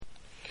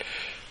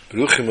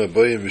Baruchim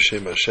Abayim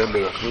B'Shem Hashem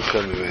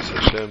Berachnuchem V'Veis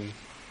Hashem.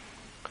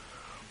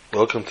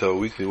 Welcome to our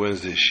weekly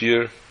Wednesday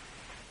Shir.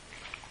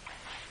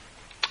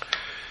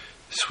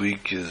 This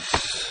week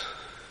is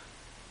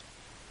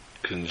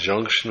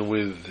conjunction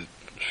with the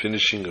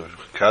finishing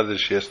of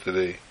Kaddish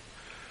yesterday.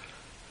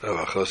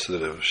 Rav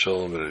Chassid, Rav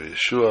Shalom, Rav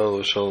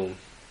Yeshua, Shalom.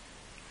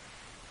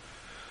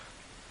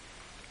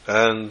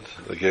 And,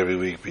 like every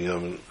week,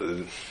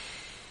 Binyamin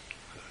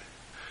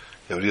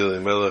Gabriel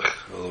Melech,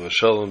 Rav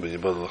Shalom, Ben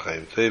Yibad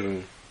L'Chaim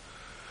Tevim,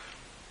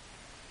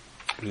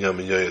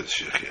 Binyamin Yoyed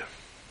Shechia.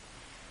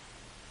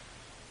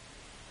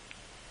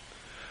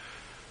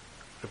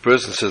 A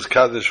person says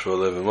Kaddish for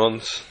 11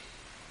 months.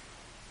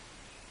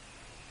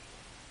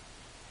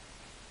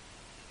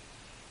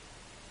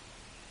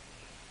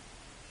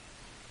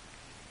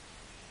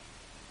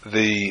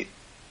 They,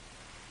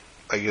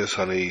 I guess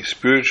on a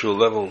spiritual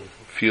level,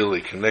 feel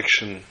a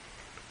connection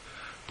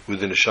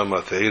with the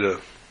Neshama Teira,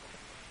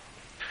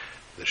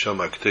 the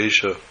Neshama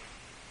Ketesha.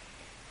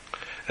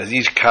 As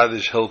each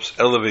Kaddish helps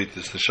elevate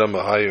this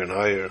Neshama higher and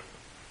higher,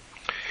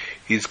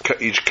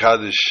 each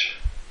Kaddish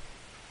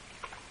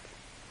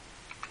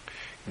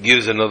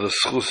gives another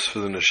schus for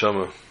the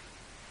Neshama,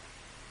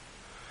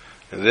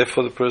 and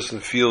therefore the person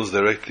feels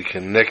directly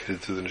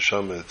connected to the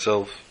Neshama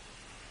itself.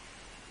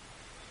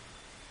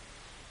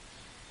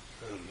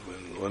 And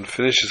when one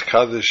finishes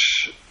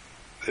Kaddish,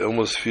 they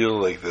almost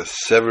feel like they're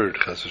severed,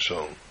 Chas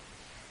v'Shalom.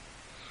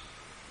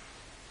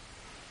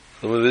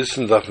 There's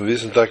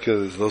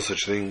no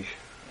such thing.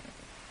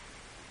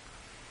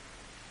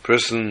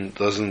 Person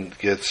doesn't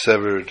get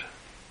severed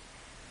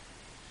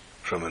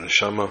from a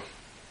Neshama.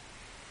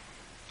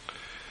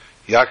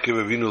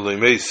 Yaakov Avinu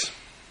Leimeis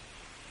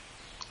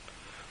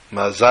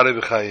Ma'azare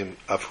b'chaim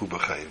Afu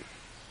b'chaim.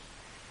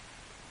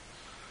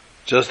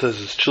 Just as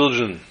his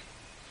children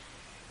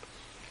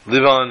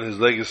live on his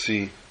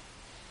legacy,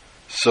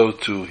 so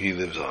too he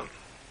lives on.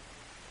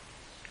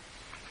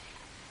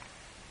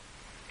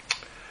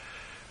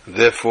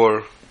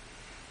 Therefore,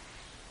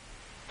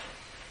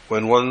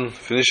 when one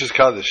finishes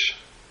Kaddish,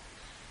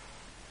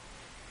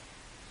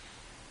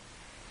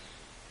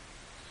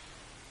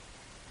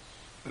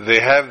 they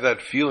have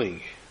that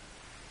feeling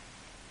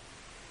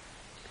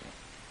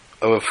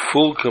of a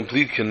full,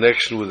 complete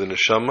connection with the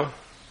Neshama,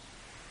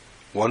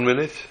 1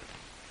 minute,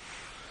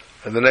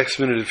 and the next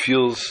minute it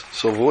feels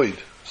so void,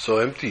 so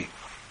empty.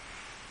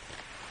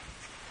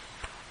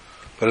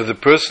 But if the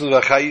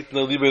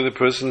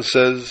person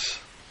says,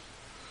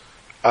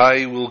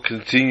 I will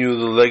continue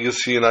the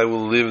legacy and I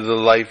will live the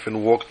life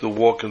and walk the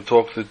walk and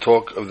talk the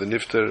talk of the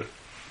Nifter,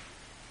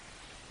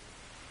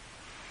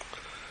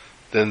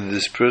 then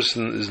this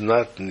person is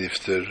not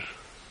Nifter.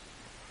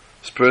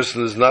 This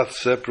person is not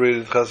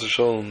separated, Chas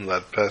v'Shalom,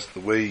 not passed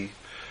away,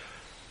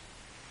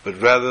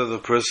 but rather the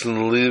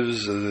person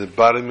lives as an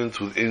embodiment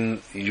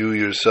within you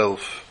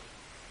yourself.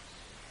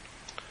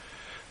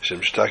 Hashem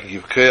Shtaki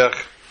Giv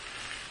Koyach.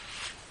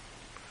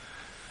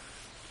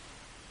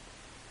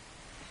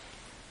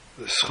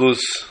 The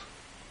schus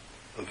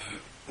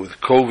with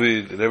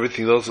COVID and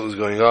everything else that was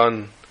going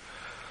on,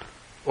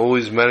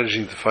 always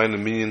managing to find a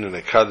minyan and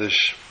a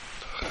Kaddish.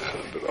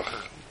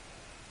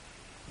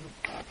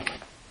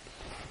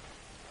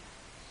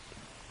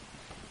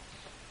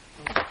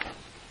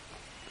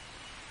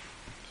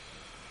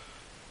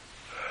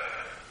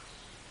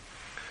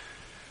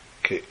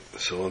 Okay,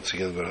 so once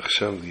again, Baruch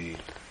Hashem, the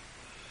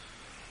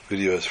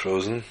video is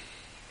frozen.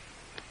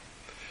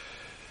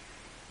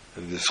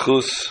 And the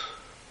schus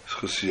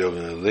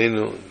Yogan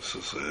Elenu,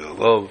 schus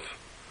love,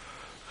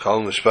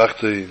 Chal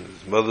Mishpachtei,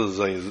 his mother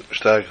Zayin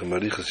Stark,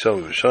 Marichas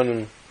Yom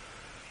V'Shanim,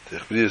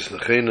 Tech B'Rias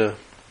Lechena.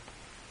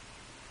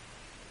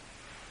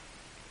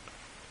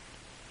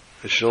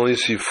 He should only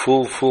see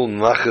full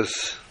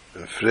nachas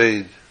and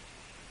freude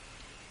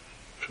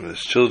from his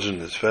children,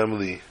 his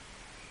family,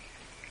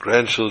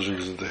 grandchildren,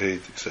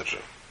 etc.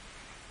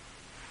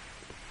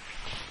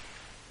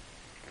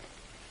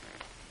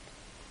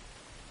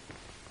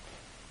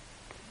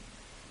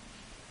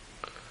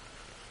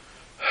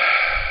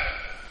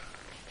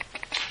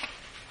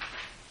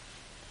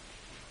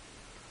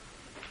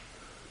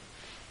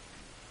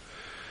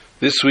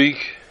 This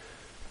week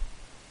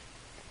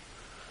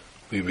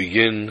we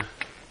begin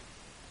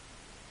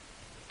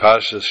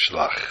Parshas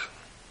Shlach.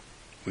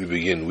 We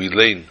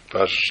learn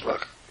Parshas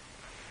Shlach.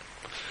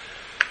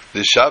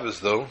 This Shabbos,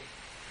 though,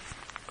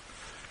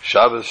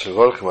 Shabbos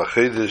Shevorchem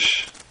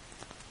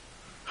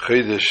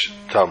Chodesh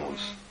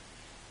Tammuz.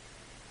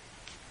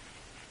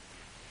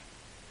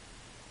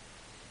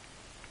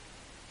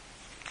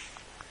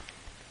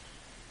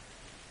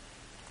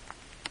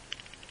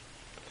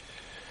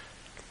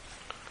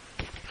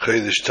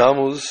 Chodesh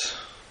Tammuz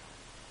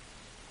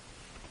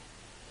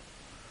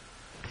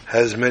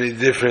has many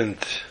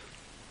different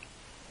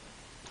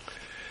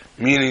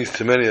meanings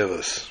to many of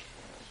us.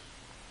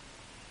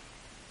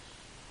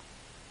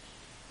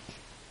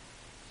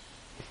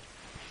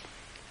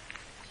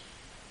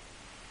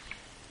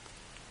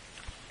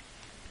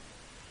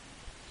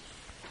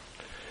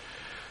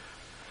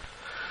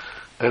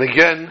 And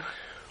again,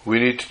 we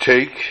need to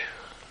take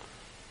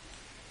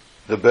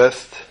the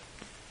best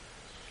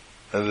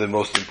and the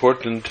most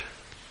important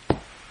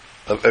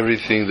of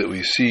everything that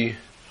we see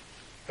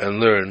and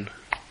learn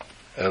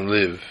and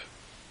live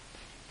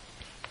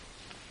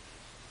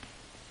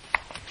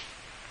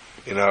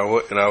in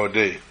our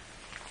day,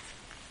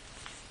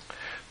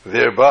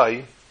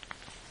 thereby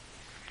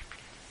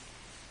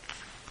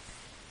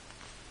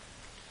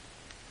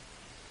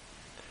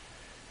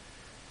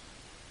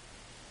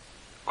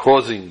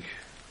causing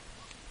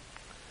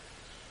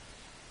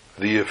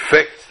the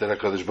effect that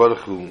HaKadosh Baruch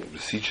Hu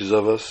beseeches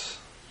of us,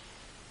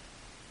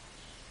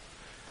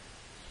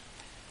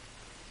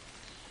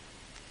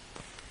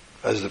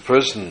 as the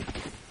person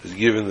is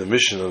given the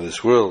mission of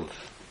this world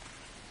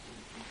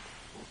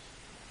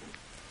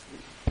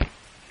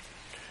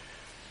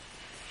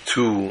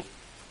to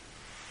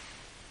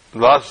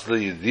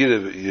lastly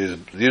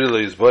Yisbarach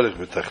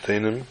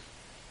b'tachtenim,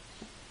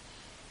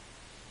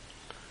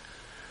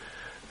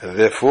 and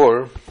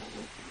therefore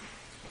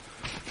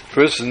the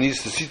person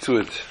needs to see to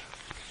it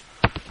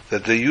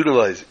that they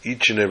utilize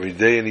each and every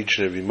day and each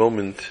and every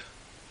moment.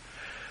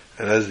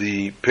 And as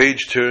the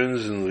page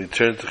turns and we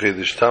turn to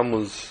Chedesh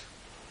Tammuz,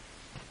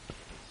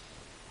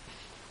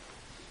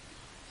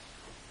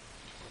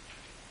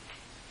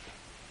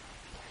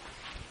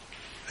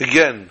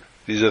 again,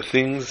 these are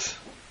things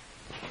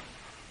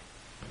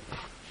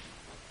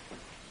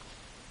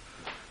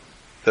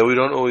that we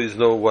don't always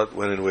know what,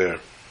 when, and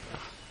where.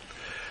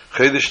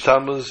 Chedesh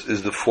Tammuz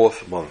is the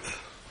 4th month.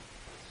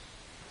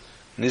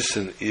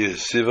 Nisan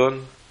is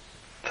Sivan,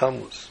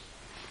 Tammuz.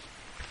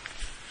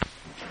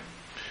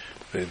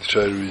 I need to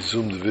try to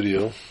resume the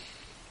video.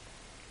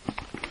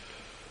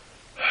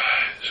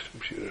 This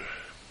computer.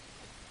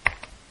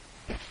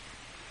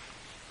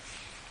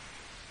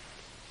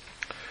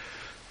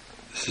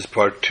 This is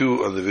part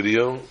 2 of the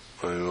video.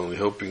 I'm only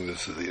hoping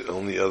this is the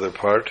only other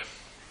part.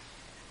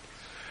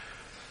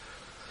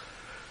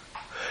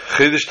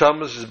 Chedesh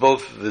Tammuz is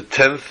both the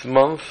 10th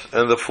month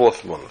and the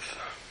 4th month.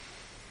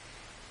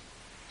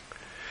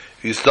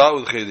 If you start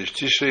with Chedesh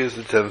Tishrei, it's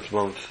the 10th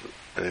month,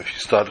 and if you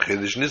start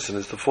Chedesh Nisan,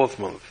 it's the 4th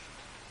month.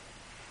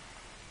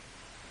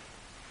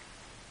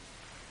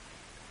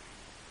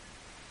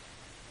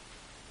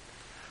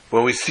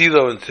 When we see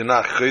though in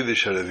Tanakh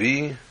Chedesh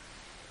Haravi,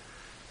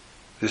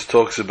 this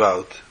talks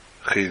about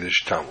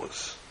Chedesh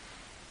Tammuz.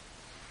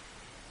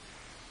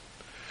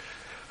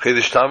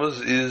 Chedesh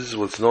Tammuz is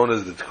what's known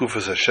as the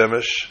Tkufas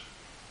HaShemesh.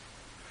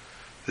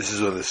 This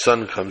is when the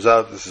sun comes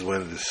out. This is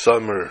when the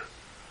summer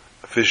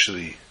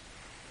officially,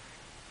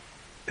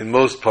 in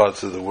most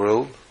parts of the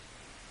world,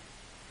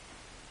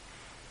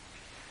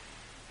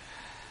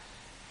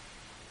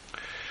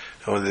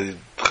 and when the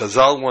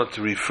Chazal want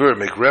to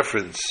make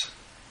reference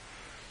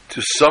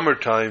to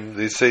summertime,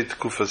 they say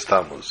Tkufas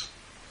Tammuz.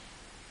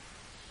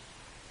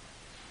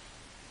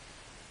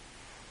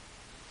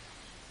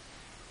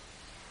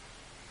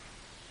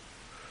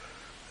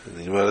 And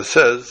the Gemara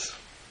says,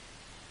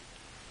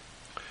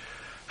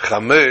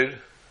 Chamer,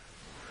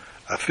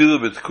 afilu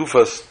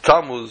betkufas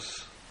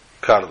Tammuz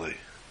karli.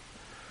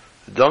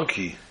 The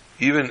donkey,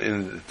 even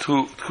in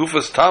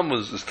Tkufas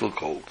Tammuz, is still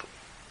cold.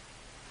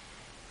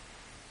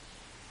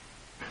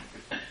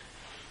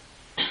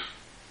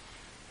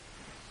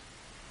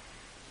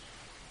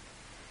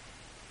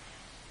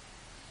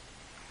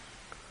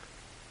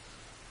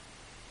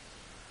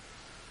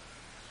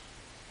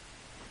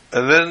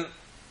 And then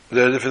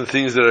there are different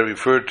things that are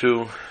referred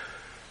to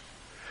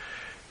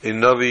in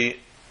Navi,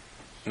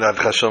 not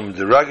Chasham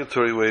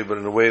derogatory way, but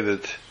in a way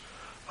that,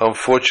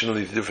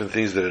 unfortunately, different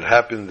things that had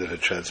happened, that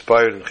had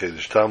transpired in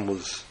Chedesh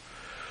Tammuz,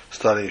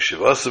 starting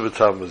Shivasa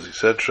b'Tammuz,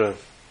 etc.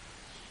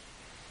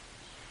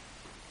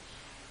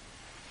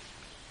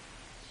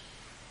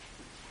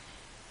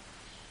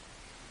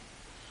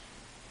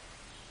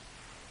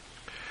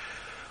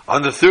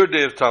 On the 3rd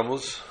day of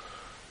Tammuz,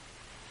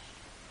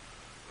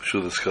 which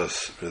we'll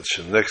discuss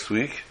next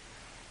week,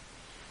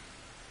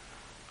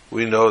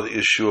 we know that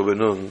Yeshua ben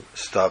Nun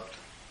stopped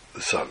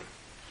the sun.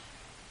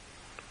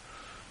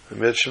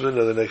 And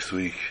the next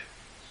week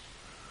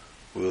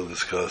we'll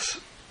discuss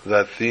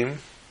that theme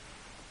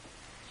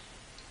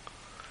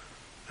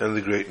and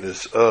the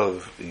greatness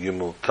of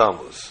Gimel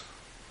Tammuz.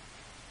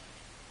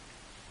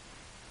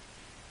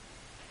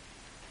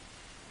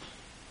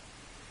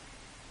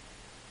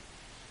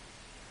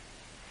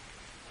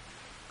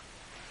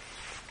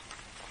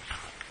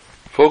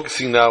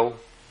 Focusing now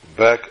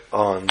back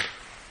on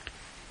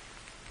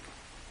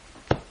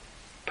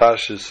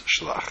Parshas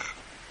Shlach.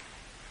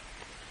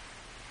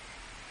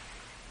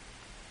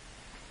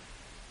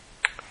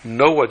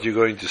 Know what you're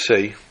going to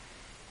say,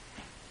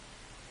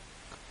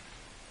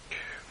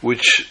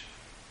 which,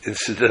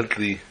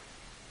 incidentally,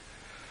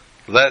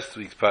 last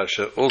week's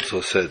Parsha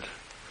also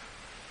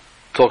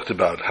talked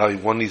about how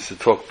one needs to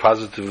talk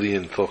positively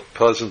and talk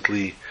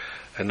pleasantly,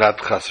 and not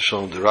chas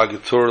v'sholom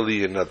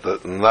derogatorily, and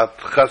not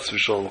chas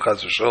v'sholom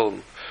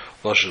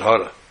lashon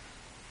hara,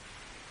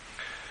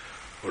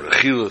 or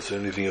achilus, or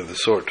anything of the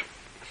sort.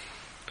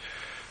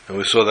 And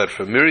we saw that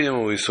from Miriam,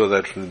 and we saw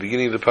that from the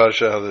beginning of the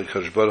Parsha, how the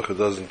Kadosh Baruch Hu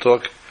doesn't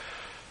talk,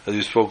 as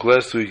we spoke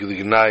last week,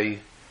 the Gnai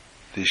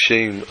the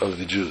shame of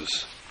the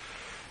Jews.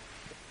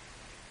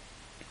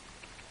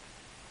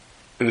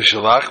 In the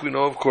Shalach, we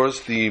know, of course,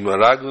 the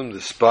Maraglim,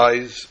 the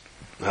spies,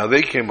 how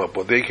they came up,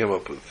 what they came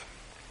up with.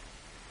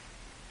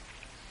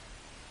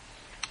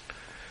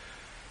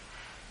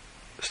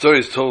 The story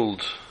is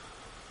told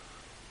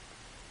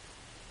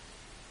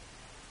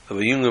of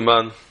a young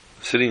man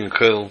sitting in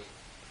Koil,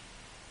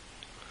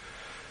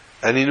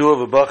 and he knew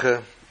of a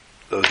bacha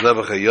that was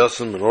Nebuch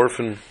Yosem, an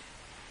orphan.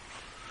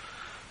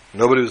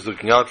 Nobody was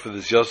looking out for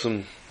this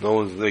Yosem. No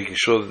one's making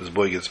sure that this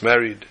boy gets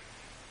married.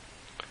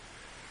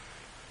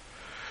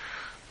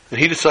 And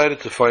he decided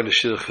to find a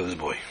shidduch for this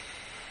boy.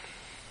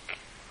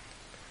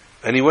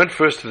 And he went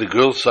first to the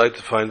girl's side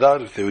to find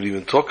out if they would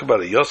even talk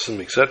about a Yosem,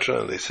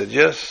 etc. And they said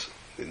yes.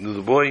 They knew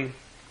the boy.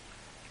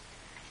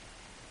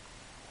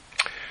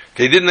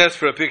 They didn't ask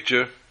for a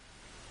picture.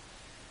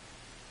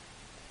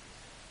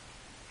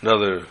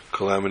 Another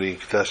calamity,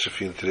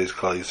 catastrophe in today's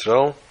Klal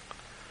Yisrael.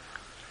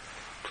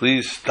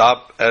 Please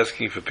stop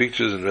asking for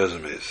pictures and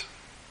resumes.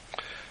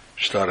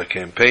 Start a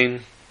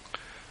campaign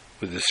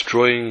with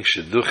destroying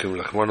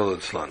shidduchim Rachmana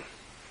litzlan.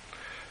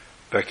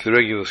 Back to the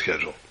regular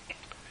schedule.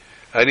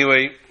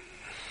 Anyway,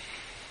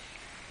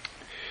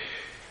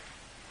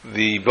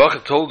 the Bacha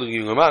told the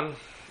young man,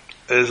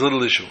 there's a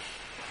little issue.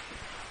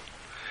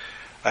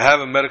 I have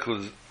a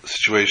medical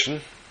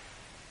situation,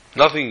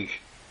 nothing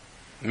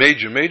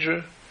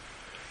major,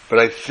 but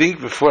I think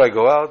before I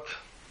go out,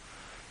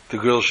 the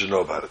girl should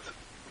know about it.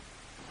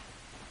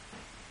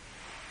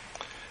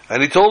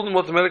 And he told him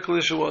what the medical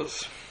issue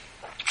was.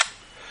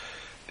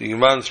 The young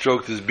man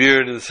stroked his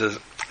beard and says,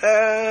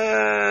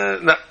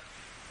 no,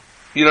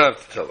 you don't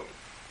have to tell him.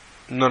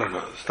 No,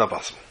 it's not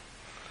possible.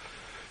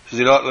 He says,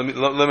 you know what,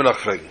 let me not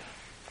fragen.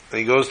 And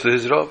he goes to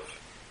his Rav,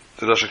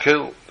 to Rosh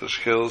HaKehil. Rosh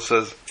HaKehil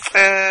says,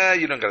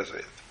 you don't gotta say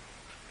it.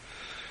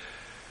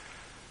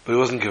 But he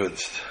wasn't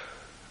convinced.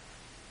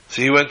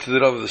 So he went to the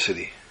Rav of the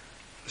city.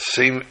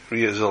 Same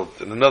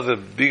result. And another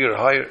bigger,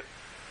 higher.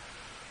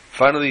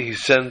 Finally he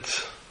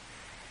sent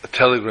a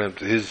telegram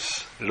to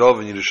his Rav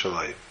in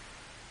Yerushalayim,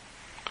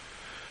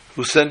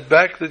 who sent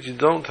back that you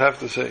don't have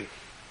to say.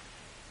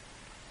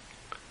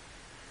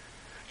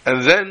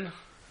 And then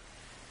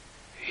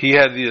he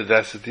had the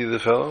audacity, the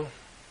fellow,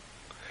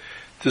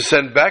 to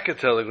send back a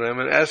telegram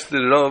and ask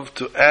the Rav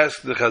to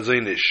ask the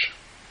Chazon Ish,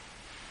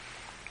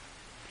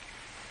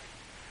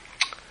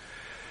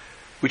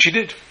 which he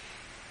did.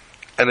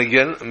 And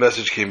again, a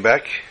message came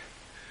back: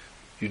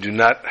 you do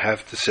not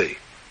have to say.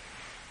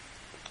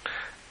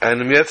 And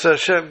in Yetzer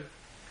Hashem,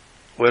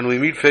 when we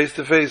meet face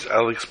to face,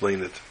 I'll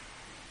explain it.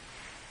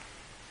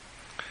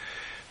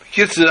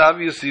 Kitzur,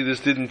 obviously this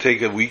didn't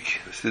take a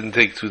week, this didn't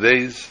take 2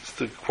 days, it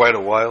took quite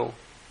a while.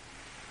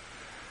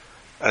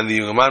 And the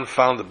young man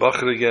found the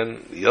Bacher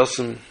again, the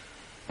Yosem,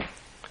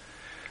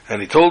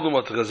 and he told him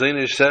what the Chazon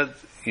Ish said: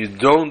 you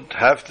don't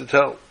have to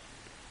tell.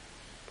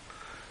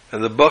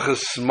 And the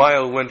Bacher's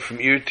smile went from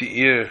ear to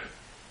ear,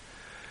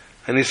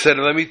 and he said,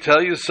 let me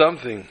tell you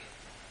something.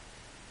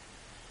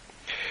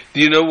 Do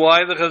you know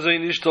why the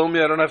Chazon Ish told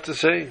me I don't have to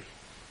say?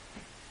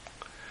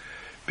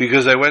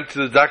 Because I went to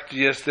the doctor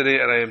yesterday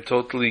and I am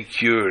totally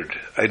cured.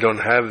 I don't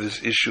have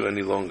this issue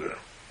any longer.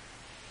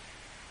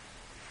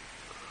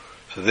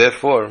 So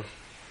therefore,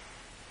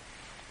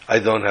 I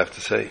don't have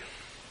to say.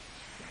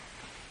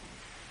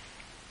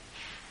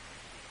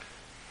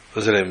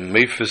 Was it a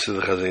meifus of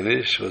the Chazon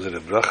Ish? Was it a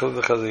bracha of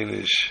the Chazon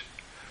Ish?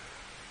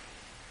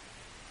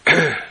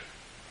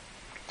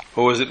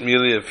 Or was it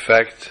merely a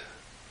fact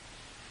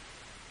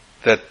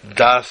that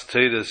Das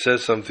Teda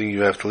says something,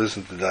 you have to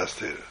listen to Das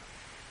Teda?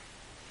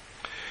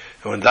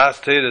 And when Das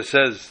Teda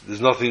says there's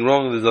nothing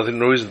wrong,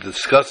 no reason to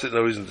discuss it,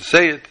 no reason to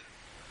say it,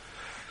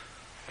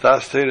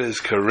 Das Teda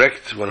is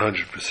correct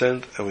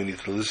 100%, and we need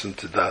to listen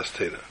to Das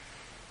Teda.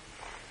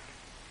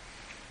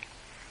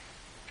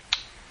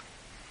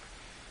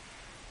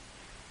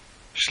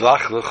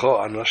 Shlach lecho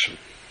anashim.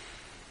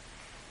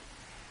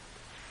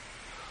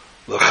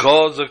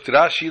 Lecho zogt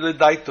Rashi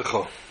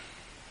ledaitecho.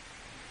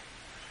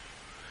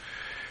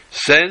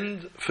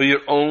 Send for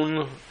your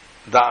own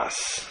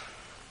das.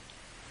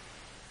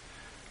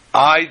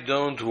 I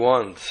don't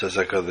want, says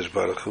HaKadosh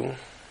Baruch Hu,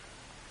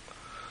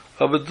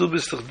 aber du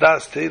bist doch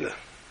Das Teda.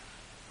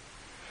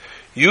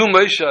 You,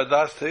 Moshe, are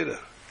Das Teda.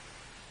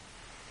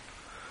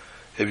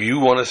 If you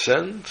want to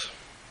send,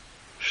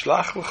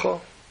 shlach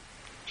lecho.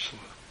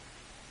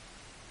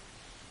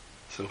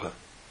 Simcha.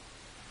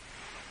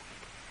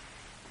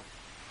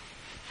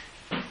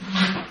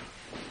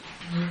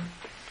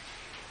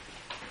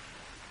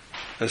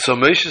 And so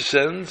Moshe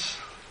sends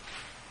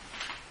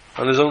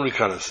on his own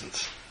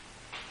reconnaissance.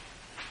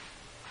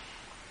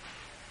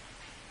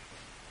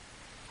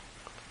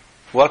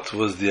 What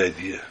was the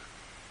idea?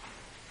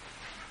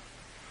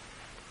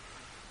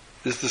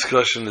 This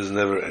discussion is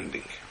never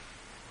ending.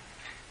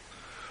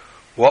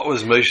 What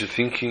was Moshe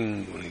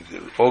thinking when he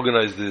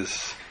organized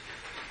this?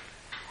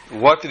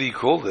 What did he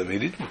call them? He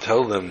didn't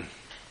tell them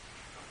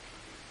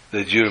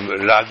that you're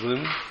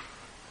Raglim.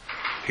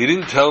 He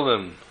didn't tell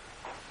them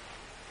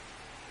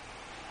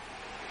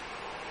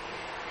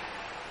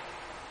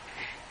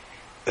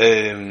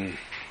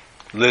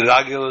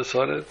Leragel es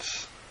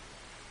Haaretz.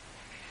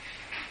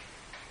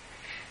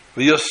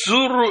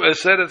 V'yasuru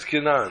es Eretz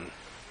Canaan.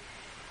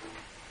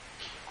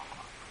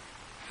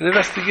 An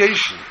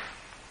investigation.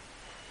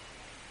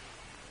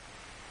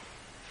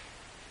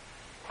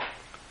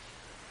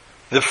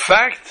 The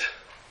fact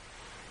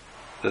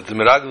that the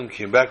Meraglim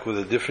came back with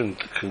a different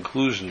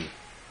conclusion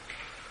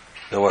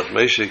than what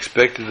Moshe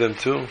expected them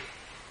to,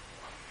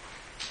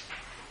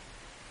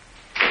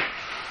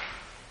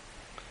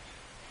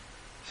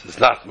 this is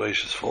not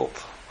Moshe's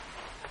fault.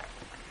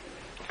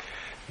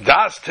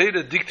 Das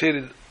Teda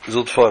dictated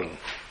Zultfahren.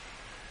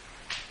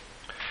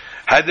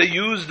 Had they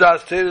used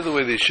Das Teda the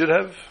way they should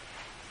have,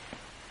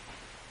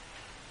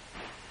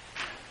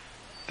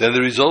 then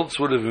the results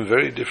would have been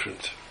very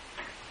different.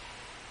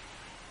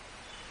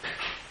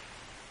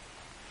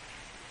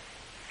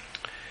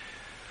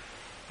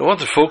 I want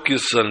to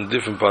focus on a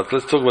different part.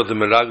 Let's talk about the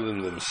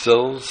Meraglim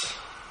themselves.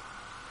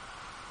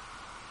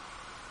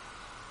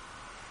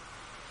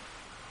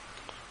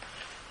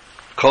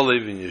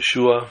 Kalev and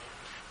Yeshua.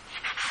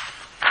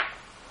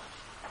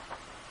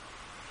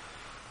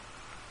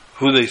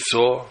 Who they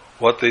saw,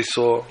 what they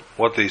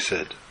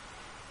said.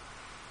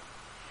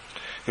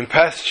 In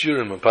past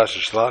Shurim and Pasha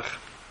Shlach,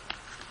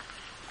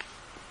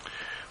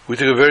 we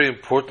took a very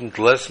important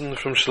lesson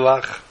from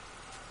Shlach,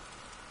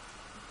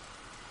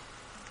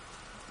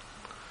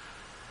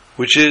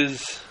 which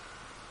is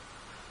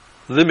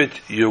limit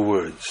your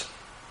words.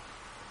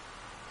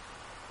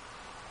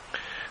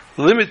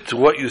 Limit to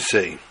what you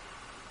say.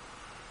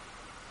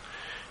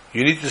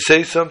 You need to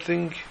say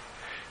something,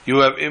 you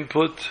have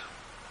input,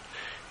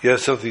 you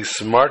have something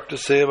smart to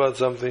say about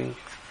something.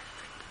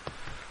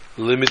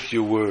 Limit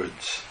your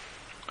words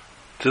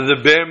to the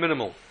bare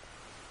minimal.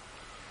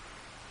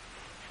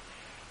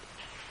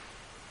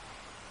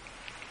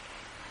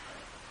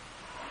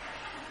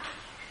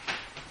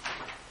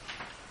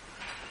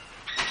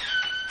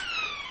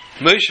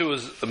 Moshe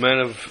was a man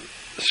of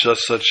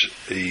just such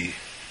a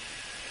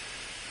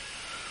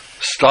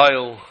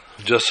style,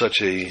 just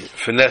such a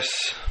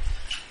finesse.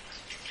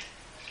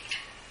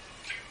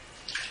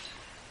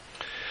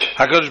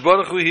 HaKadosh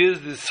Baruch Hu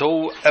hears this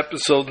whole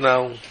episode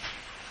now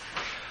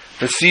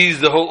and sees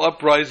the whole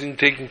uprising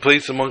taking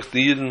place amongst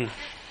the Yidden.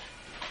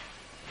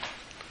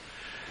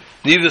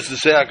 Needless to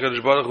say,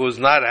 HaKadosh Baruch Hu is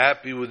not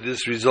happy with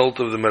this result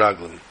of the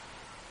Meraglim.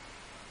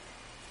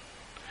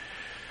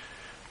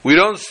 We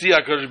don't see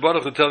HaKadosh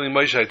Baruch Hu telling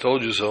Moshe, I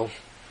told you so.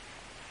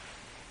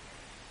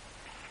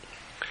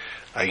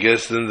 I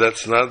guess then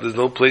there's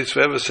no place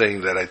for ever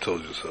saying that I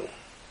told you so.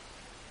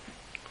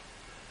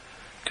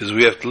 Because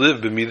we have to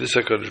live b'midas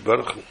HaKadosh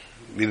Baruch Hu,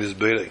 midas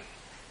beirei.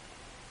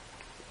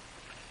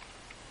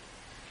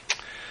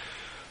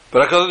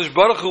 But HaKadosh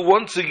Baruch Hu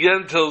once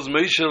again tells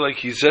Moshe, like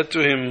he said to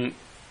him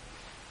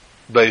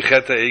by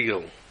Chet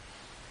HaEgel,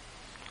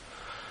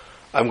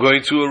 I'm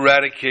going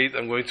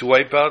to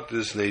wipe out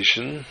this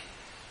nation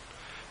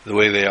the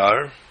way they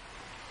are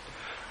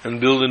and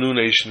build a new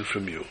nation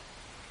from you.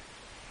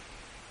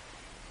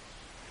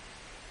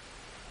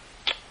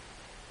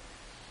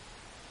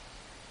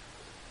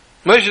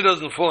 Moshe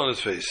doesn't fall on his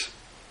face.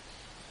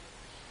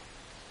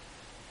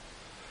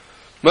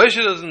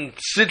 Moshe doesn't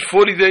sit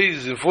 40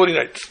 days and 40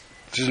 nights,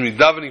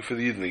 davening for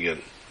the Yidden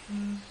again.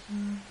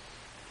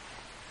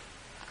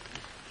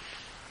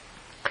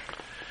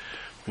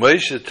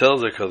 Moshe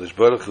tells HaKadosh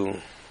Baruch Hu,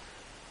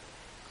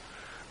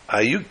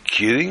 are you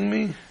kidding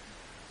me?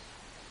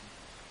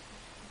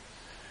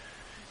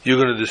 You're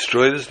going to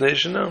destroy this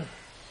nation now?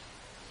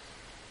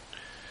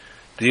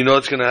 Do you know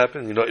what's going to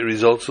happen? You know what your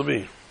results will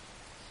be?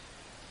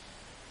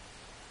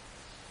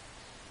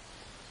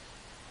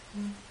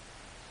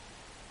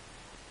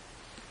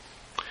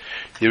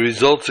 Your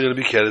results are going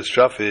to be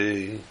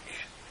catastrophic.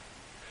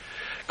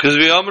 Because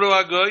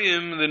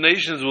the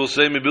nations will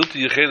say,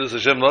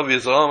 HaKadosh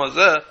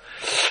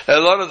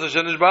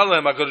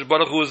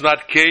Baruch Hu is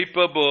not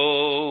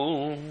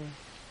capable.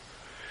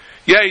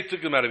 Yeah, he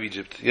took them out of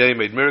Egypt. Yeah, he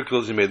made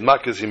miracles, he made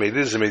makkahs, he made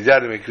this, he made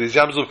that, he made Kriyas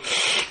Yamsuf.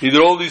 He did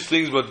all these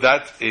things, but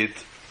that's it.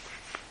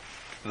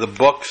 The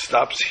buck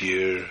stops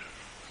here.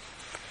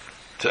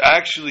 To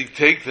actually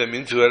take them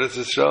into Eretz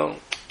Yisrael,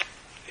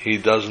 he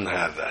doesn't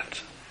have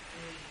that.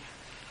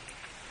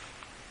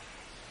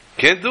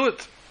 Can't do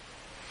it.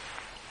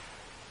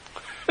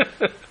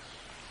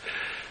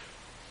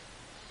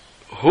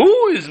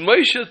 Who is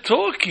Moshe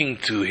talking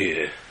to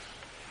here?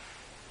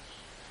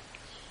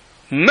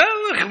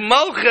 Melech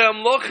Malchei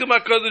Amlochim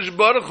HaKadosh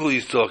Baruch Hu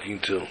he's talking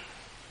to.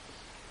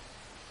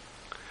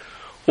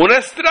 Und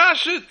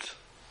strashet.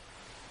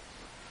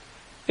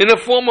 In the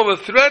form of a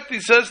threat, he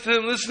says to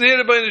him, listen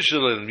here, Rebbeinu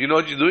Shalom, you know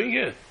what you're doing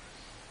here?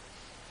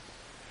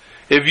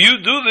 If you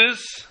do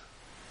this,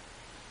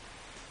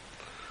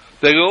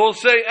 they will all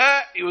say,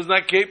 he was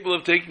not capable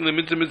of taking them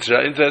into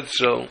that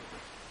show.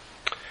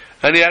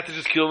 And he had to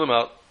just kill them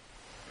out.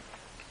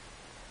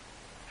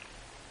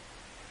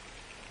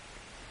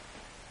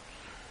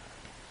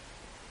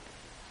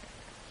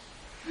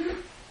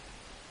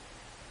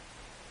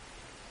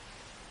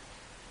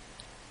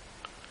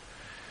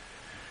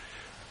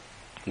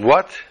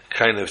 What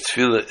kind of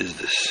tefillah is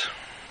this?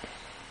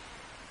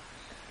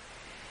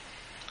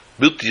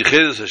 Bilti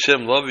yichedes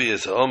Hashem lovi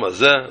es ha'om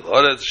hazeh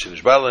l'oretz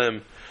shenishba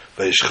lahem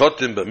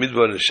v'yishchotim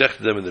b'midbar and shechted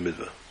them in the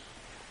midbar.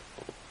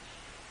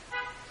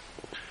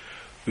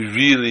 We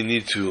really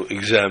need to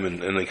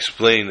examine and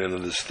explain and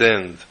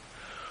understand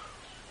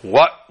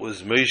what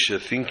was Moshe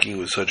thinking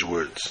with such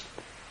words.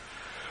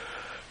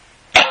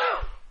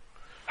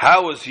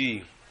 How was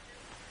he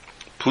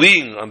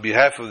pleading on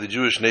behalf of the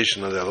Jewish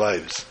nation of their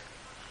lives?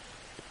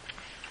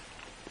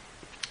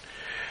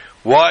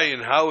 Why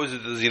and how is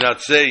it does he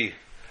not say,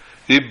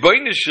 there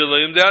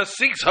are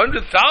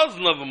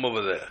 600,000 of them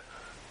over there?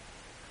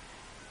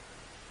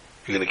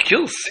 You're going to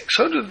kill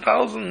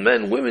 600,000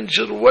 men, women,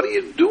 children. What are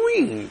you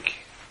doing?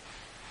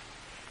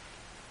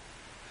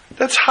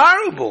 That's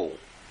horrible.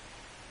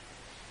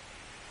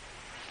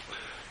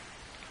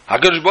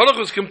 HaKadosh Baruch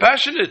Hu is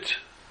compassionate.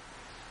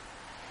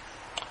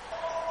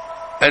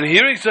 And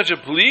hearing such a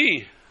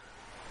plea,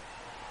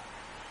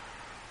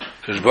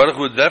 HaKadosh Baruch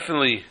Hu would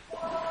definitely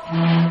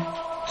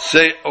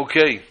say,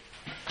 okay.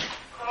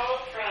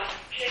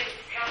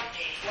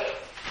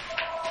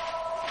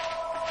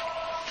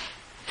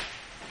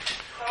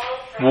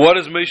 What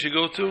does Moshe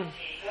go to?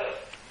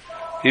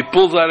 He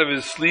pulls out of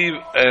his sleeve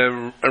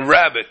a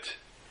rabbit.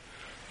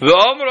 The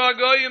Amar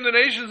HaGoyim, the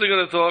nations are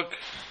going to talk.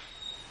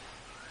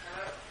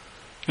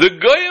 The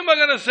Goyim are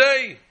going to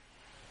say,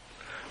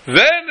 When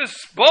the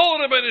Spol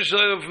Rabbeinu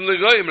Shalom from the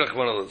Goyim,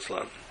 Rachmana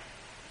litzlan.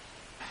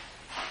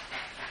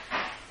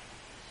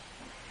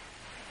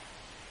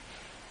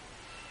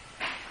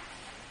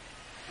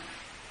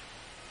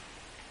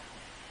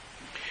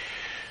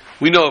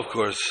 We know, of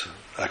course,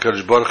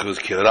 HaKadosh Baruch Hu is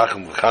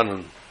Kirachim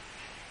V'chanan.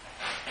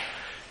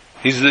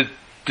 He's the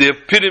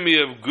epitome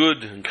of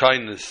good and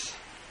kindness.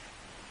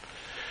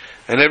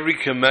 And every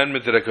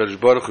commandment that HaKadosh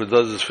Baruch Hu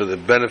does is for the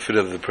benefit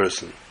of the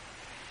person,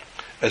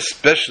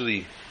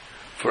 especially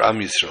for Am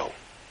Yisrael.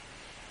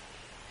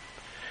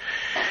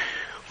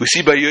 We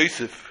see by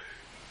Yosef,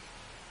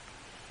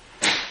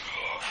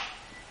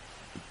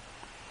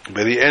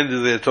 by the end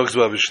of it talks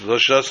about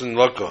V'shloshas and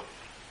Laka.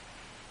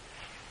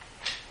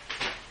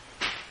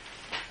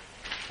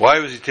 Why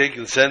was he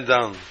taken, sent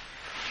down?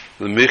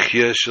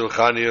 L'michya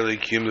shilchani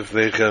elikim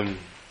lefnechem.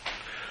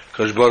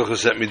 HaKadosh Baruch Hu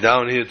sent me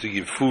down here to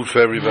give food for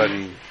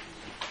everybody.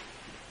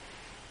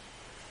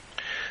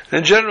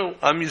 In general,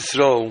 Am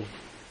Yisrael,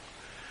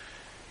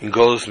 in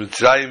Golus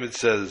Mitzrayim it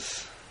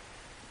says,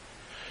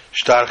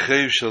 Shtar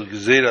chayv shel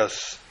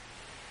gezeras,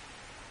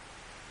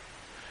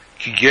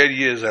 ki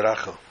gerye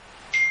zaracha.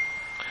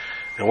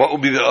 And what will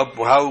be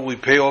how will we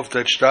pay off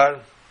that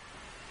shtar?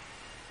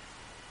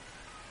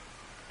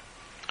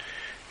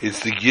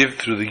 It's the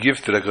gift, through the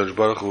gift that HaKadosh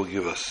Baruch Hu will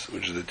give us,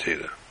 which is the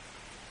Torah.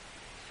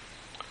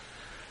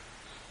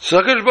 So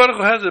HaKadosh Baruch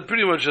Hu has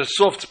pretty much a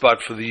soft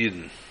spot for the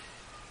Yidden,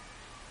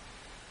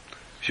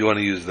 if you want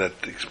to use that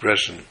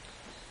expression.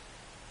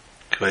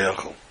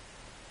 Kvayachol.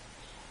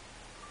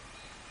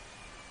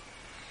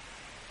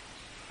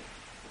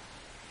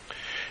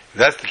 If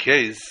that's the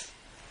case,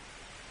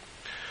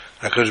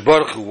 HaKadosh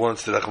Baruch Hu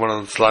wants to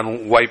Rachmana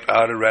litzlan wipe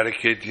out,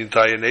 eradicate the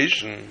entire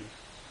nation.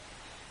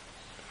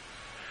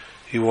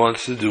 He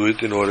wants to do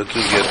it in order to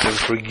get them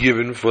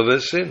forgiven for their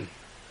sin.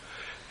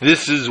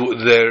 This is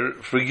their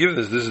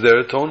forgiveness. This is their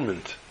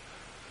atonement.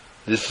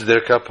 This is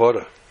their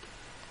kapara.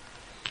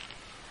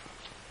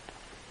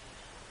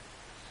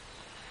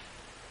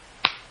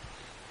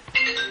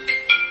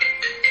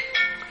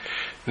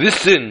 This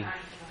sin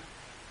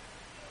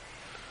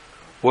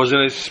was in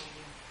a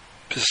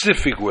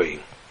specific way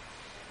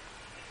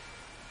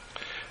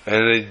and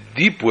in a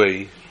deep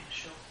way,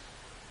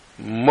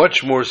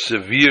 much more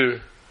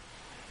severe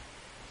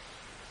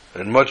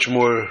and much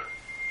more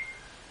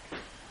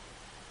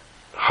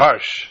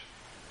harsh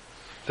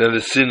than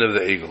the sin of the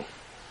Egel.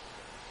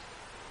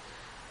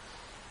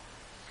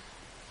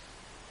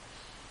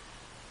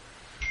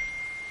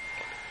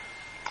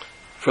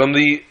 From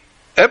the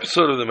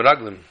episode of the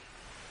Meraglim,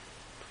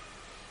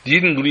 the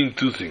Yidden gleaned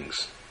two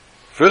things.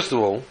 First of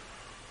all,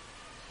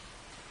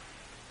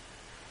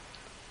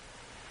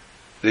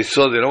 they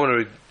saw they don't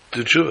want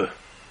to do tshuva.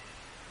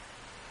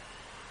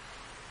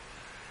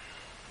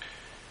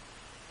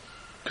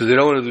 Because they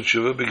don't want to do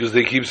tshuva because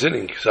they keep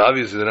sinning. So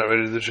obviously they're not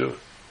ready to do tshuva.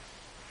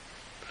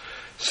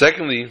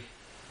 Secondly,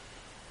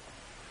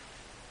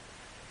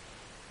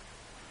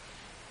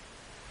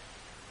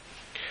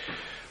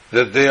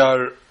 that they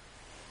are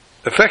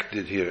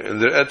affected here in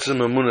their etzem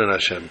emunah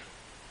Hashem.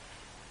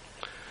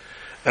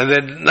 And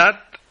they're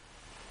not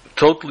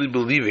totally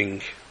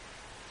believing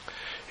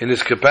in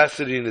His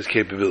capacity and His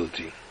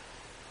capability.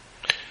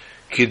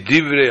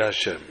 Kedivrei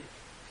Hashem.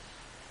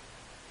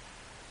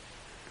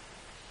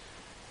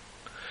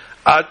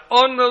 Ad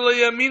onna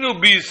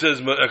leyaminu bi,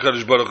 says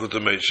HaKadosh Baruch Hu to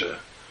Moshe.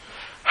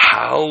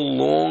 How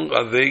long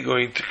are they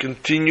going to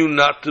continue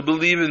not to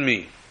believe in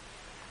me?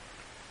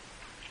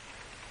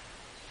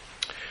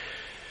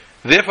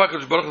 Therefore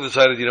HaKadosh Baruch Hu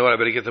decided, you know what, I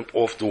better get them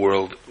off the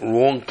world.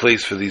 Wrong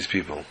place for these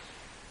people.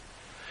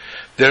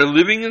 They're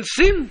living in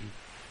sin.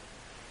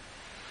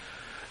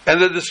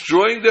 And they're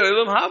destroying the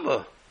Olam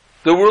Haba,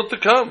 the world to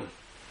come.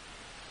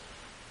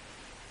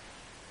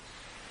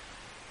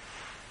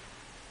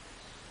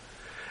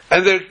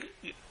 And their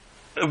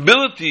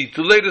ability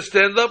to later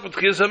stand up with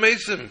Chiyas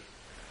HaMesim.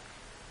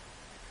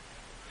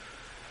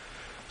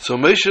 So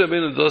Moshe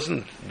Rabbeinu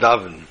doesn't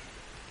daven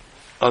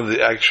on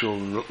the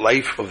actual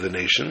life of the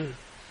nation.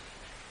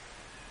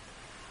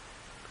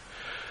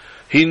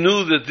 He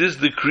knew that this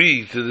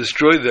decree to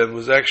destroy them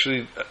was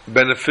actually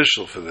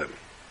beneficial for them.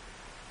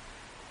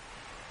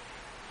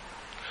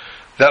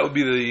 That would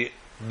be the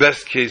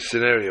best case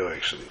scenario,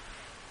 actually.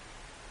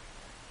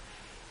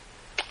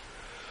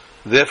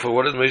 Therefore,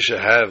 what did Moshe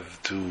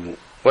have to,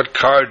 what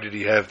card did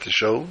he have to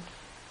show?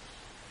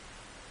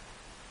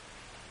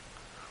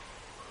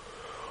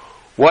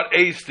 What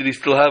ace did he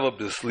still have up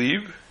his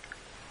sleeve?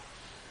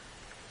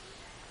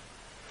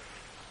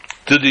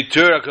 To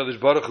deter HaKadosh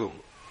Baruch Hu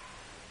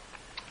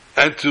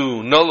and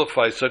to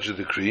nullify such a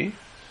decree,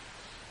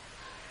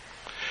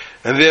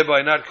 and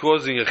thereby not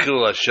causing a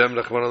Chilul Hashem,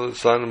 Rachmana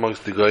litzlan,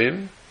 amongst the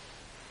Goyim.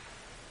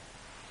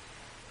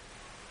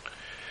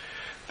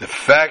 The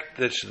fact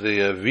that they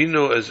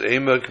avinu as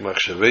emak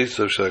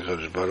machshaveisav shel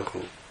HaKadosh Baruch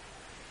Hu.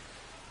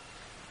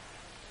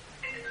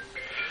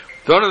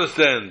 Don't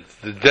understand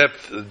the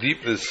depth, the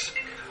deepness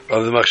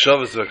of the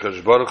machshavas of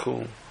HaKadosh Baruch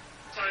Hu.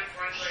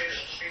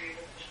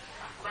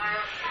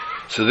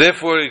 So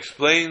therefore it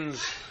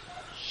explains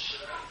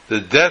the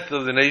death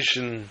of the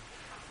nation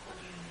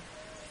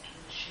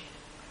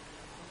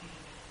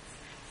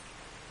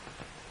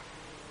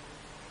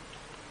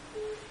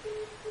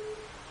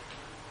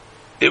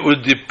it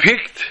would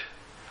depict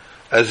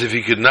as if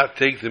he could not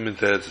take them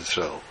into Eretz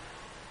Yisrael.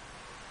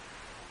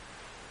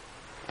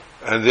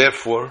 And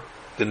therefore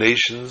the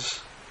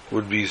nations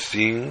would be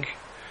seeing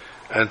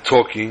and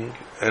talking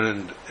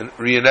and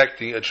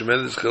reenacting a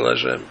tremendous Chilul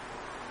Hashem.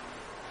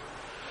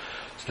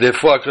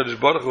 Therefore HaKadosh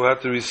Baruch Hu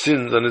had to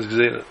rescind on his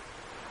Gezeirah.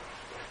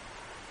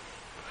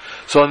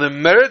 So on the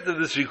merit of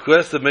this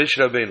request of Moshe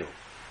Rabbeinu,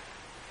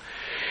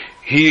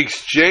 he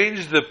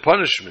exchanged the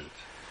punishment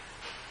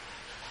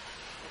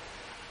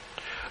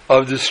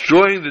of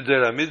destroying the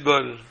Deir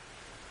HaMidbar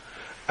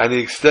and he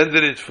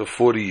extended it for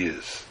 40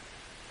 years.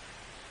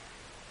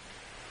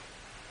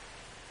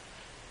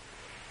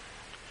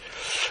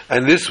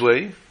 And this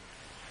way,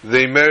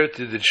 they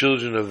merited the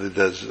children of the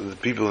desert, the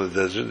people of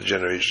the desert, the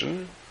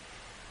generation,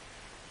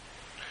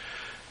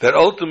 that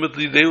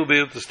ultimately they will be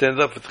able to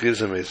stand up for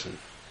Chiyas HaMesim.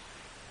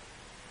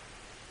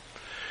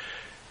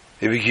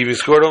 If we keep in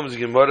score homes, the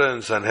Gemara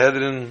and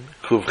Sanhedrin,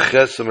 Kuv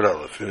Ches Amar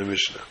Aleph, in the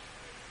Mishnah.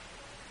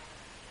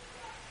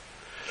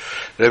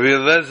 Rabbi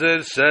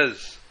Eliezer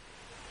says,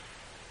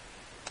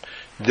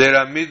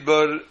 Der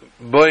HaMidbar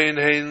boyin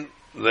hein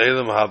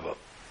le'elam haba.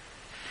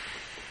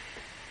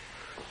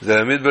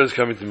 Der HaMidbar is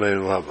coming to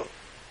Me'elam haba.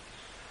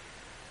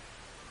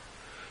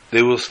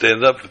 They will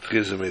stand up for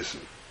Chiyas HaMesim.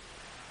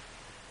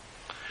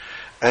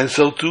 And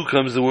so too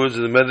comes the words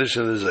of the Medrash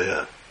and the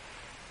Zohar.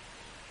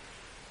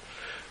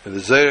 And the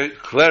Zohar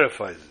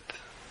clarifies it.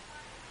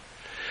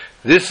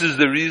 This is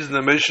the reason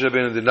that Moshe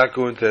Rabbeinu did not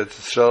go into Eretz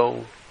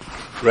Yisrael,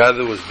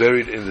 rather was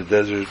buried in the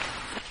desert,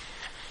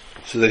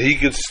 so that he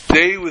could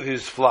stay with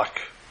his flock,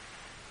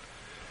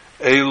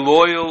 a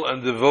loyal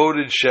and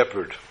devoted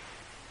shepherd.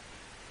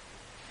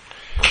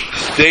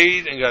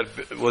 Stayed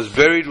and was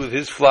buried with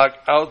his flock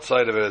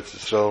outside of Eretz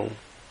Yisrael,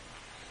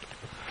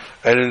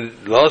 and in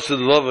Lasad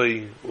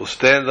Lavai will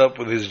stand up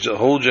with his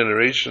whole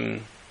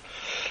generation,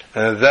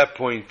 and at that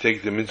point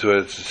take them into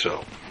Eretz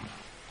Yisrael.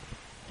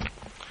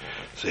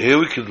 So here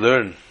we could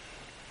learn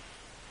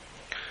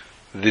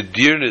the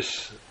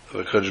dearness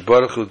of HaKadosh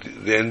Baruch Hu,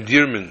 the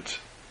endearment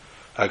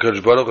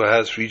HaKadosh Baruch Hu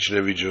has for each and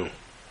every Jew.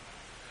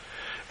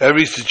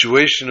 Every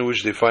situation in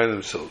which they find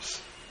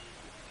themselves.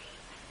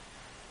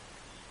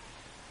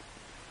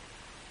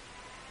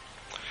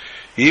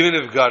 Even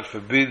if, God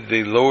forbid,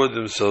 they lower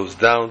themselves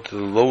down to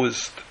the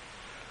lowest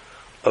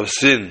of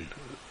sin,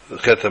 the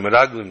Chet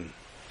HaMeraglim,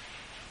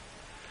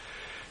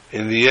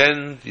 in the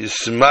end,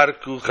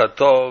 Yismarku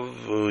Chatov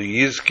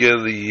Yizke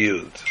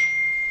Liyud.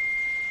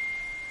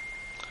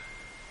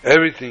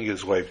 Everything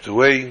is wiped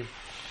away,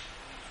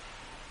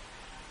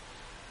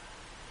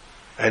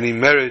 and he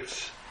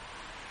merits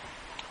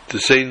to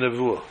say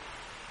Nevuah,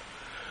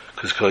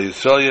 because Kol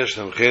Yisrael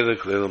Yeshnam Chelek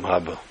Le'elam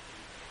Haba.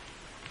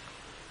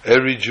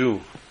 Every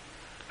Jew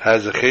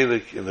has a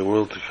chelik in the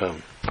world to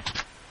come.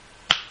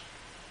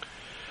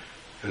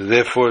 And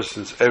therefore,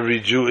 since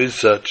every Jew is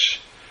such,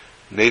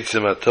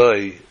 Neitzim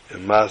Atoi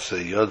and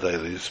Masa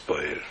Yodai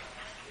L'Yispoyer.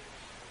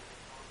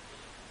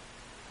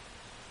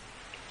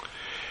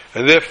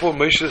 And therefore,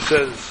 Moshe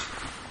says,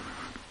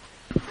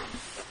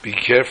 be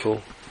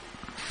careful.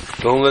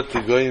 Don't let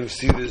the Goyim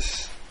see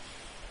this.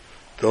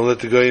 Don't let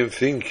the Goyim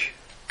think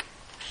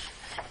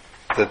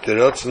that the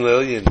Ratzon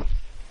Elyon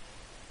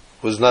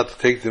was not to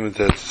take them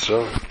into Eretz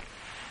Yisrael.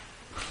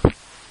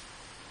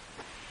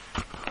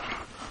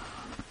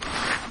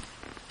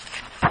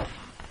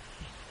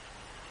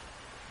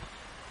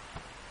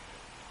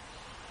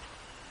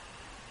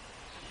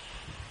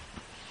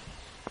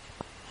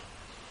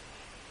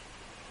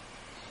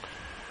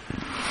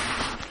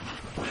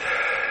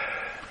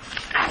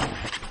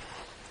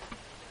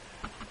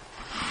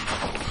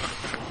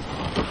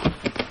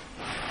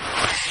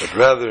 but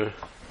rather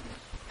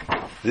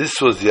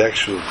this was the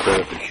actual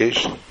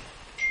clarification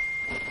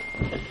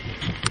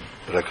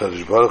that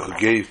HaKadosh Baruch Hu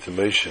gave to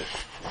Moshe.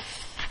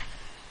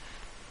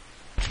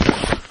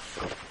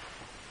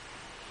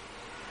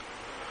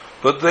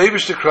 But the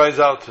Eibishter cries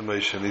out to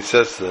Moshe and he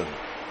says to him,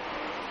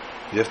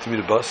 you have to meet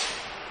a bus?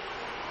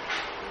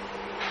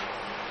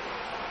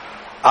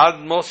 Ad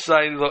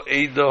Mosain lo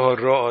Eida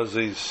hara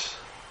aziz.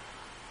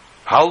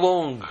 How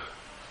long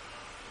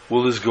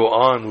will this go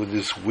on with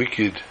this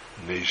wicked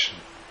nation?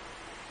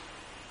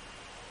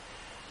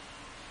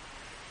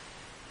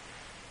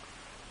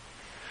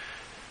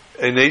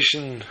 A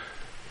nation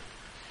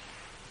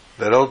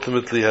that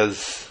ultimately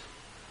has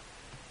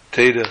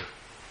Teda,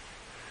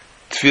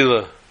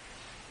 Tefillah,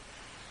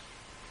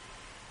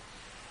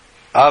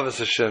 Avos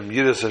Hashem,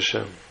 Yiras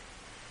Hashem.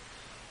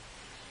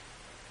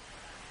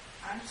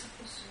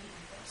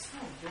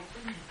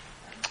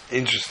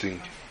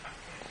 Interesting.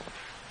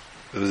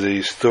 There was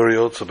a story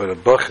also about a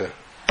bacha,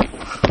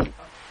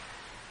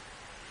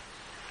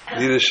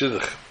 Lida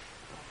Shidduch.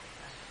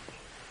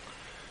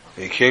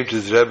 He came to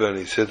his Rebbe and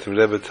he said to him,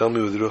 Rebbe, tell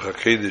me with Ruach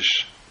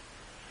HaKodesh,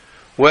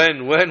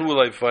 when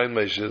will I find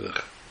my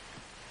Shidduch?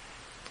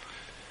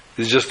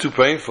 It's just too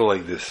painful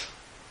like this.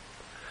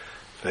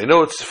 I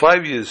know it's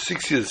 5 years,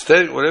 6 years,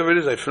 10, whatever it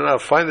is, I'll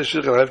find the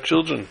Shidduch and I'll have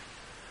children.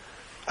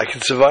 I can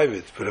survive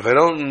it. But if I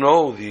don't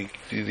know, the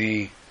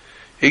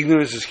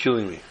ignorance is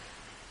killing me.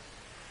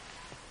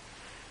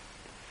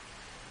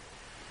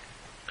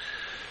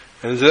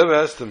 And his Rebbe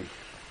asked him,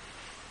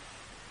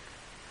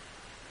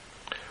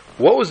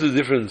 what was the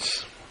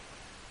difference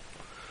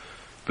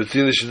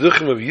between the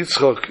Shidduchim of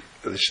Yitzchak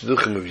and the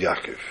Shidduchim of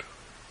Yaakov?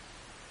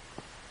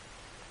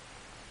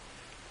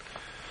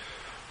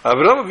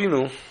 Avraham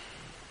Avinu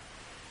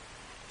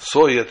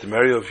saw he had to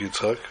marry off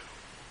Yitzchak,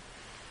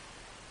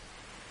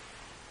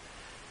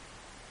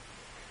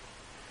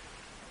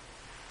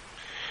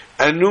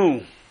 and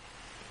knew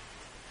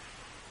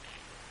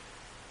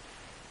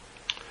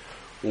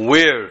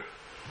where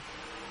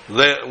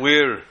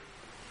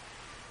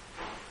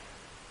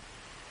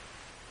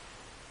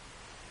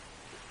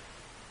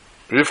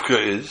Rivka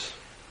is,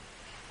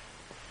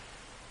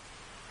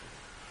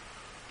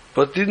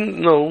 but didn't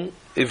know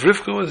if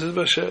Rivka was his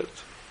Bashet,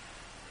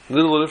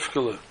 little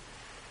Rivka.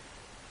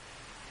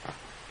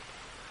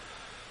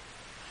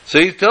 So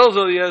he tells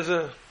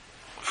Eliezer,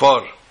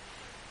 Far,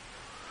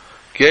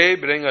 geh,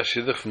 bring a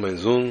shidduch from my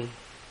zon,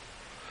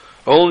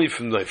 only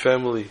from my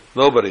family,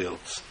 nobody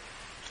else.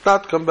 If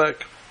not, come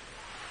back.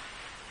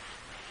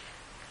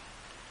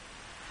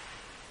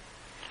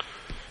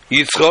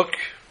 Yitzchak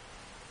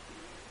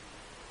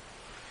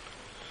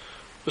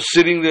was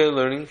sitting there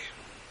learning,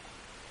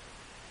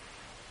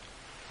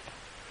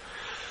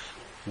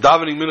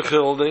 davening mincha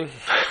all day,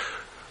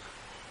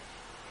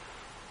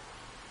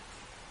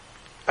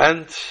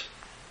 and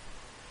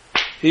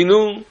he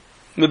knew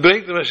me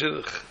bringt him a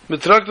shidduch, me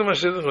trakt him a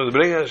shidduch, me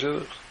bring him a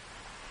shidduch.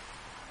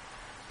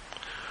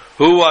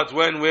 Who, what,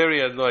 when, where, he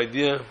had no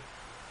idea.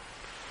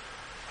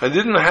 I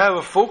didn't have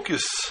a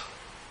focus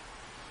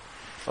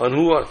on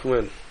who, what,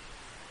 when.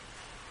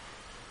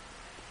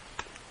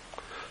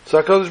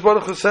 So HaKadosh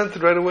Baruch Hu sent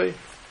it right away,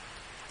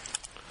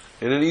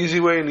 in an easy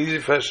way, in easy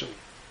fashion.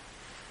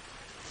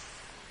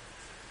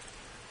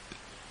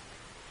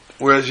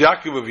 Whereas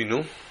Yaakov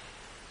Avinu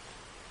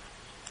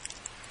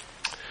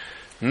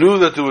knew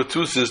that there were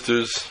two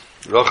sisters,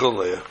 Rachel and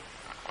Leah,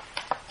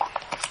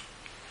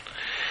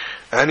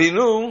 and he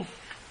knew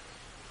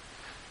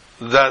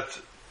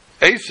that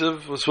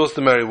Esav was supposed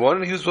to marry one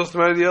and he was supposed to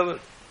marry the other.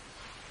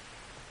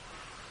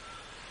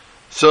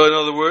 So in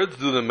other words,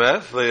 do the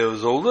math, Leah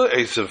was older,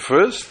 Esav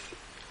first,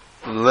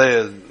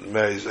 Leah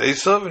marries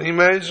Esav and he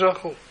marries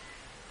Rachel.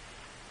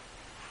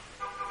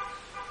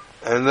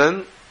 And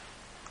then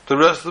the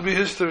rest will be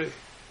history.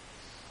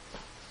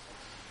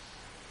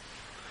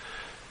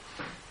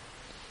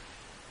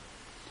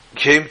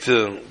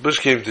 Bush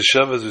came to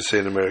Shav, as we say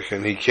in America,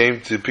 and he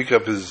came to pick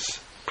up his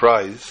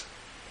prize.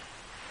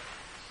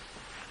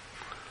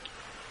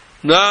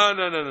 No,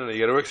 you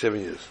gotta work 7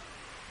 years.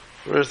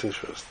 First things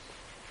first.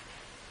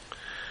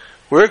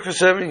 Work for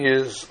 7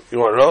 years. You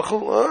want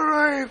Rachel?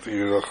 Alright,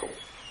 you Rachel.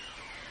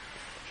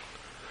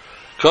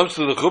 Comes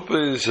to the chuppah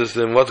and he says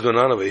to him, what's going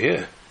on over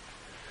here?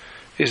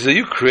 He says, are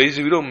you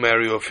crazy? We don't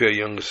marry off your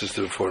younger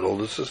sister before an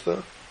older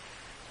sister.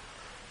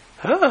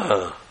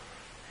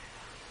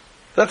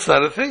 That's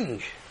not a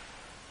thing.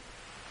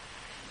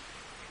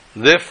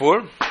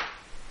 Therefore,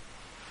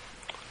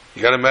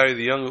 you gotta marry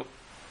the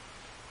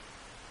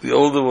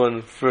older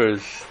one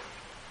first.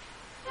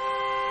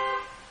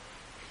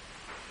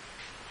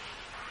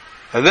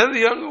 And then the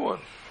younger one.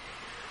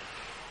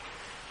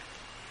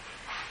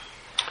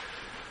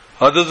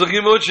 How does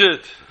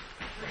it?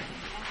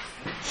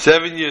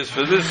 7 years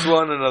for this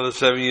one, another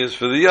 7 years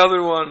for the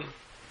other one.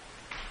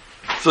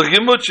 So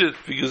gemuchit,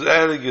 because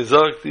Aaron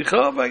gesagt,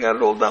 I got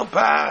it all down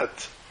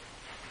pat.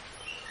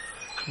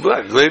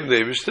 I blame the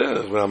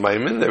Eibishter, when I'm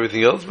in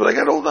everything else, but I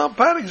got it all down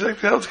pat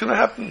exactly how it's going to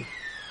happen.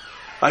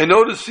 I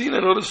know the scene, I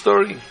know the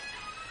story.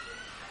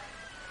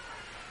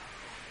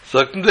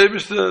 Sagt ihm,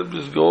 bist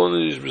gar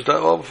nicht, bist ein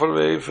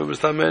Opfer,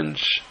 bist ein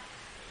Mensch.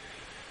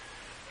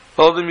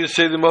 All you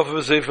say them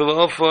offer, say for the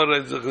offer,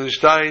 it's a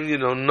stein, you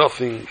know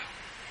nothing.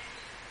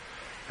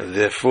 And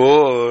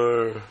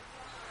therefore,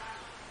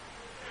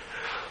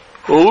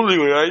 only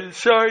when I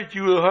decide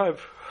you will have.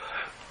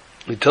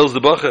 He tells the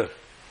Bacher,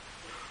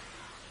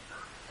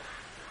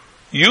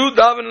 you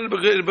daven in the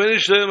Bnei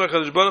Shalom,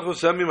 HaKadosh Baruch Hu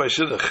send me my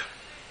shidduch.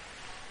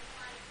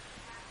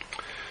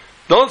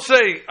 Don't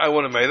say, I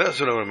want to make that,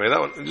 so I want to make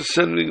that one. Just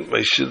send me my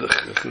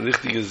shidduch,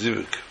 richtige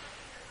zivuk.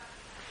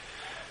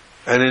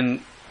 And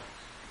in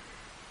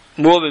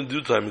more than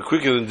due time,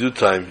 quicker than due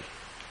time,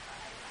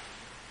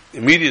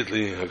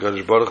 immediately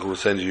HaKadosh Baruch Hu will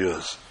send you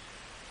yours.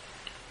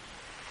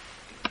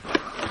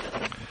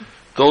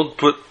 Don't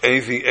put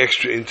anything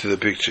extra into the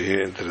picture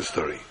here, into the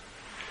story.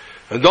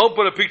 And don't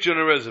put a picture in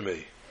a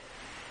resume.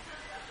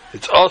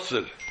 It's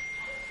asur,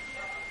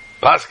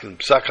 paskin,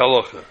 psak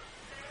halacha,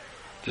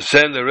 to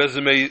send a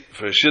resume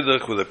for a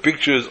shidduch with a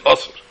picture is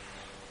asur.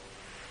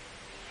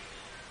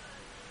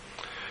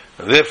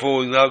 And therefore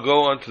we now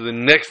go on to the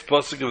next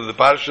pasuk of the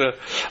parsha,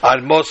 Ad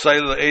Mosai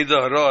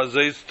Le'eda Hara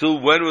Azayis, till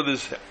when will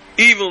this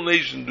evil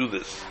nation do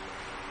this?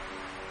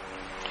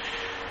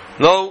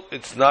 No,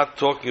 it's not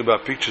talking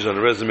about pictures on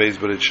resumes,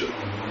 but it should.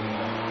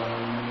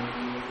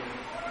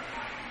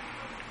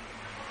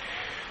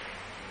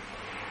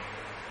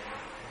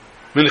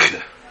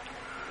 Mincha.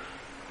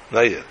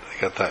 Not yet,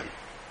 I got time.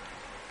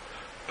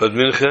 But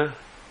Mincha,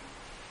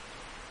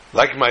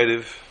 like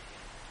Ma'ariv,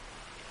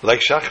 like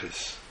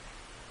Shachris,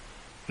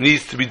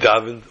 needs to be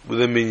davened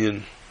with a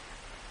minyan.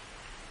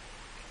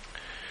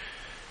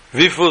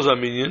 Viful is a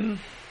minyan?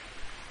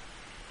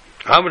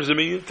 How much is a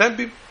minyan? 10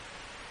 people.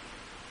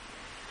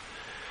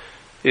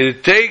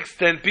 It takes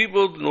 10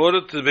 people in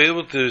order to be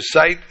able to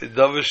recite a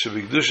davish of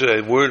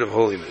Kedusha, a word of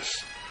holiness.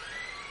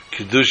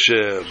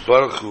 Kedusha,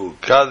 Baruch Hu,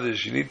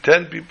 Kaddish, you need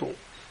 10 people.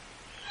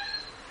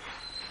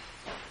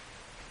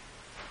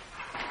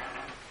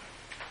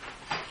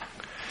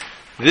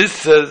 This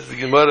says the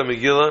Gemara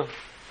Megillah,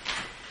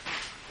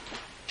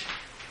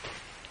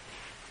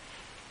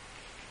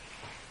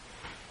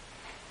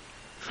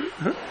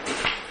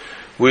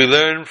 we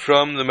learn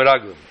from the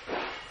Meraglim.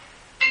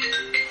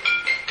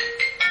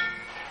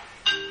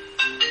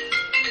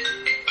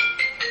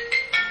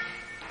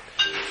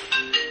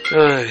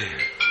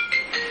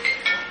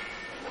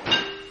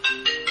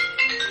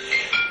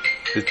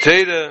 The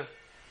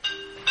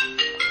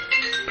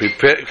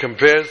Torah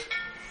compares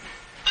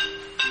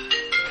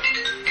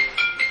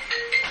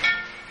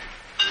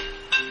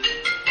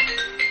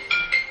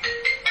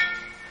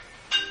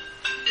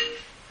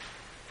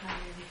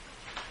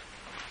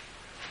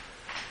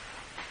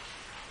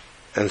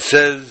and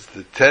says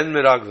the 10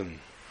 Meraglim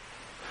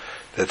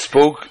that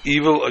spoke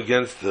evil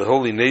against the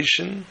holy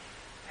nation,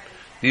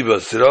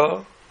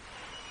 Nibasra,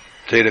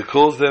 Torah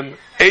calls them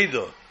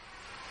Eidah.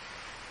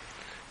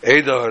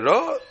 Eidah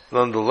Hara,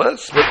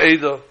 nonetheless, but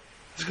Eidah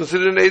is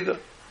considered an Eidah.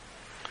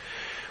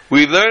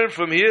 We learn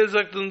from here,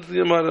 Zaktan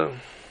Yamara.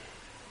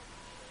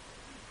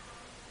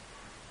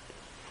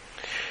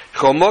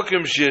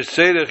 Chomokim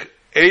Sheserech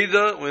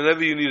Eidah,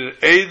 whenever you need an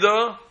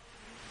Eidah,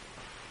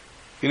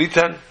 you need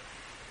 10.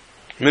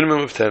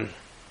 Minimum of 10.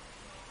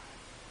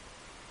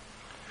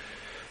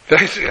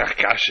 Basic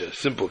kasha,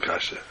 simple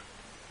kasha.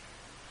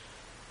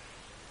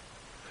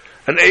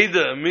 An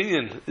Eidah, a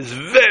minyan, is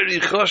very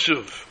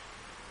chashuv,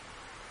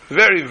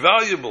 very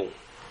valuable.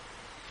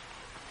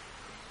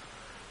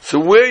 So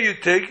where are you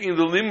taking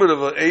the limit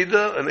of an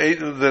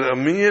Eidah, a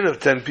minyan of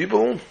 10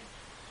 people?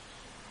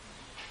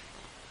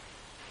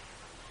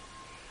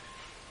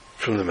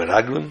 From the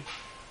Meraglim?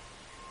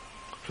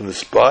 From the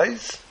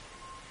spies?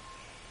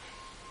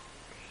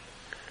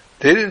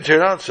 They didn't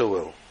turn out so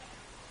well.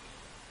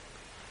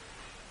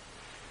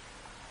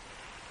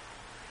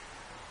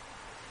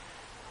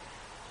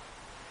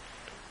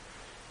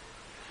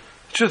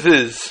 The truth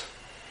is,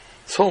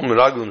 this whole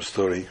Meraglim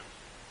story,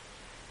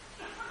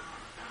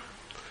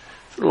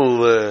 it's a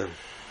little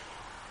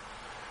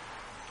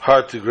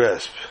hard to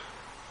grasp,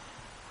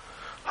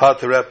 hard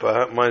to wrap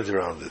our minds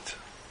around it.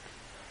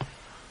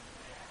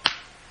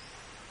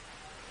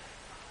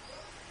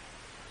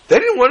 They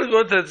didn't want to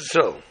go into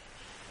Israel.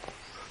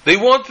 They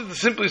wanted to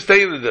simply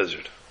stay in the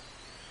desert.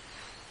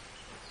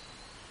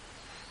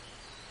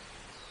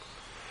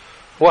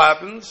 What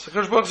happens? The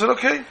Baruch said,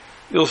 okay,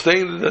 you'll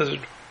stay in the desert.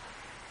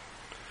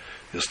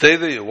 You'll stay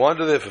there, you'll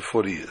wander there for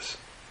 40 years.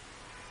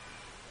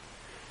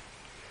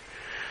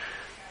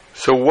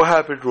 So what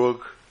happened,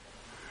 Rog?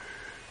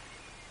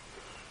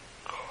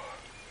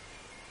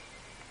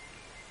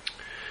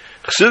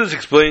 Chassidus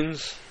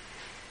explains,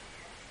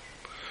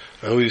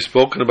 and we've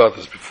spoken about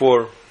this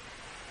before,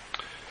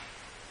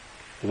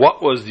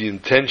 what was the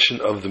intention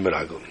of the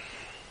Meraglim?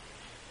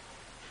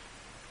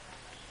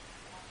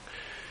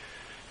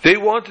 They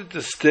wanted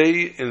to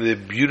stay in the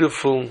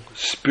beautiful,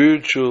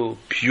 spiritual,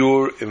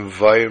 pure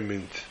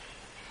environment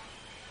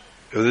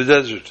of the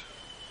desert.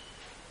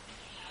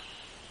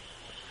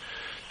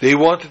 They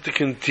wanted to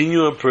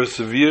continue and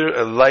persevere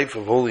a life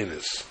of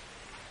holiness.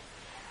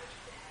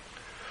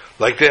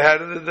 like they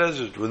had in the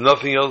desert, with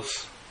nothing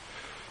else.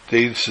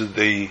 They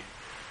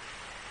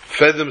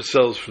fed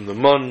themselves from the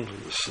mun,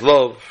 from the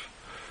slav.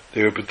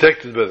 They were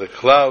protected by the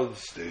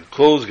clouds. Their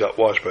clothes got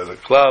washed by the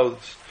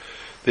clouds.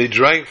 They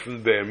drank from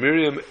the Be'er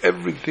Miriam.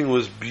 Everything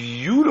was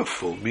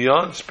beautiful,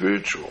 beyond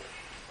spiritual.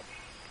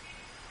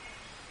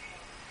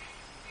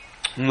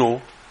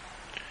 No.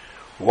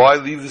 Why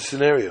leave the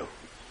scenario?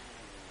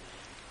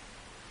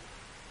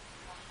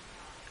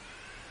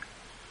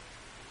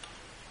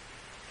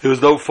 There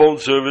was no phone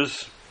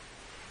service.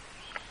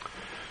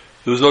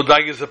 There was no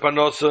Daigis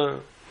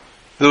Panosa.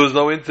 There was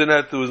no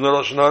internet. There was no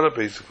Lashon Hara,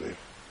 basically.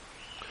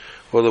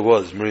 Well, there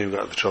was. Miriam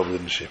got into trouble,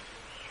 didn't she?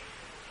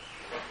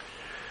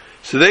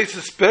 So they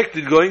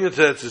suspected going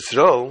into Eretz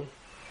Yisrael,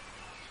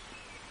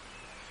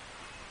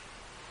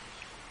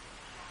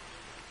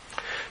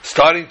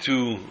 starting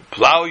to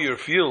plow your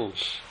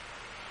fields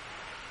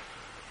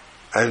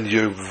and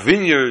your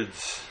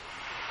vineyards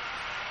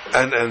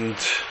and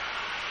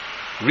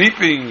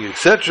reaping,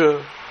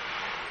 etc.,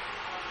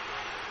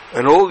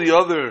 and all the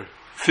other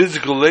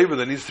physical labor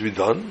that needs to be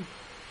done,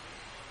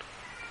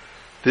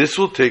 this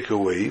will take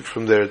away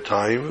from their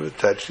time of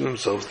attaching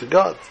themselves to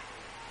God.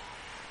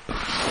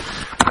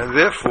 And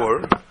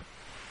therefore,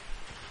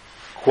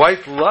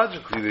 quite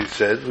logically, they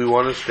said, we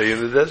want to stay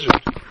in the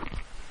desert.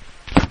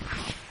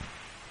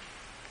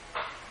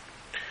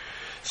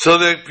 So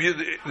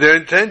their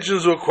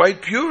intentions were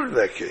quite pure in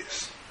that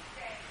case.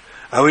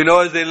 And we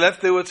know as they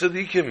left, they were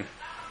tzaddikim.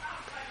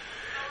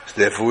 So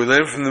therefore, we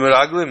learn from the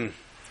Meraglim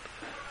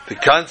the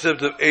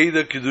concept of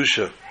Eida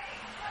Kedusha.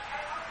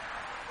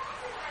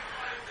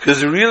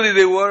 Because really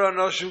they were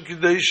Anoshim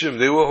Kedoshim,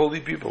 they were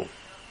holy people.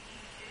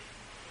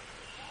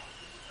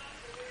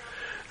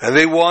 And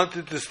they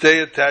wanted to stay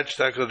attached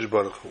to HaKadosh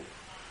Baruch Hu.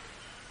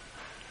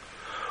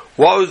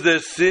 What was their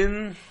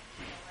sin?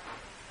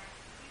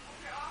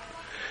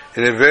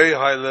 In a very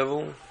high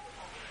level.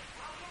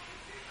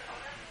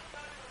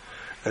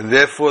 And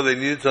therefore they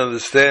needed to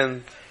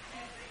understand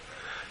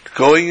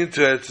going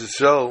into Eretz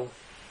Yisrael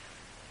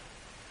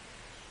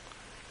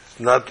is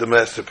not the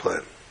master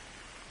plan.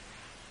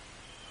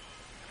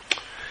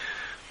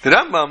 The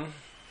Rambam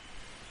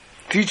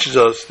teaches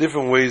us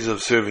different ways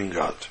of serving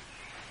God.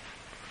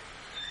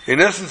 In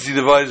essence, he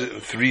divides it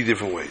in 3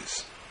 different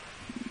ways.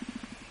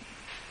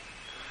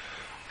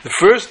 The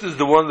first is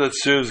the one that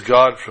serves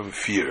God from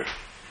fear.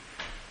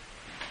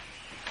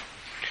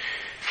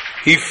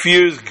 He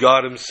fears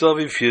God himself,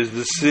 he fears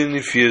the sin,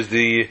 he fears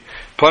the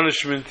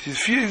punishment,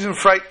 he's in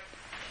fright.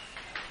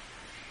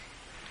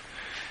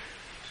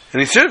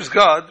 And he serves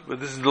God, but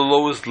this is the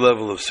lowest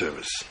level of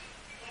service.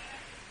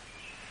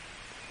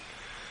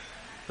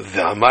 The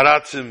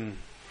Amaratzim,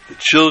 the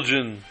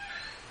children,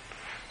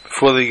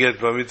 before they get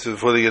bar mitzvah,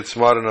 before they get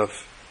smart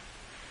enough.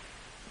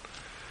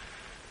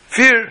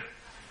 Fear.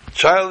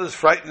 Child is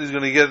frightened he's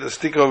going to get a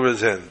stick over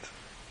his hand.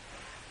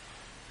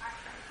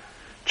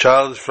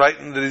 Child is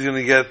frightened that he's going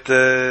to get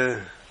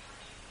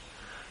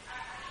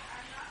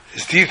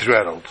his teeth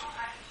rattled.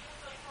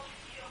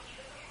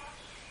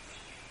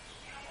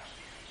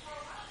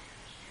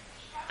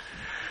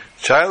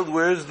 Child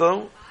wears,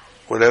 though,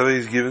 whatever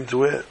he's given to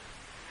wear.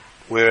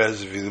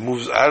 Whereas if he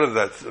moves out of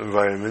that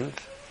environment,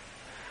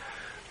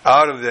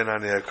 out of the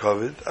Ananiya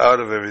Kovid, out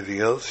of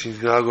everything else,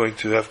 he's now going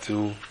to have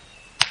to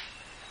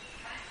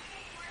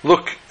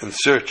look and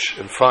search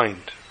and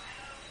find.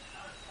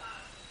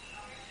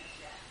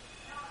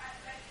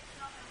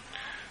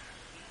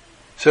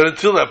 So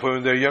until that point,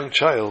 when they're a young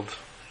child,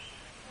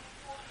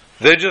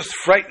 they're just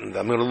frightened.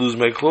 I'm going to lose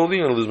my clothing,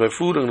 I'm going to lose my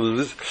food, I'm going to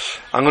lose this,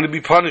 I'm going to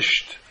be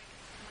punished.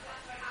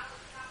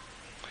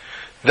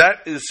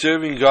 That is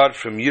serving God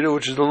from Yirah,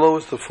 which is the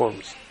lowest of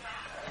forms.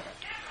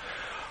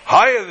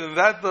 Higher than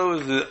that, though,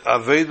 is the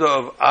Aveda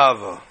of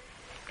Ava,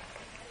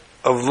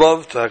 of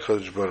love to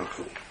HaKadosh Baruch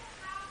Hu.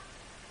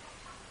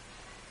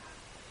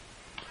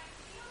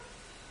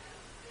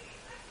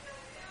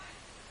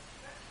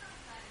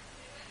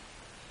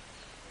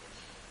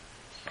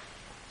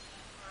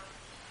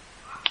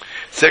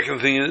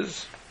 Second thing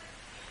is,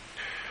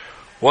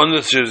 one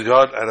that serves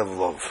God out of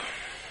love.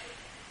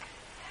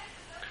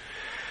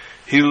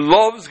 He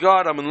loves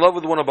God, I'm in love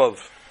with the one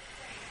above.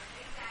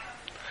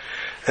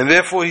 And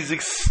therefore he's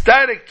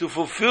ecstatic to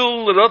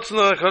fulfill the Ratzon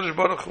of HaKadosh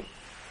Baruch Hu.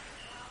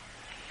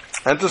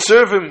 And to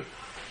serve him.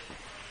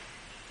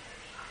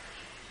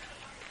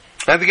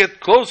 And to get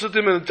closer to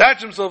him and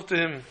attach himself to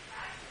him.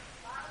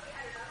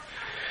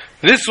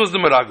 This was the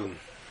Meraglim.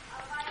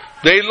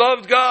 They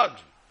loved God.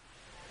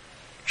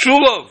 True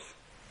love.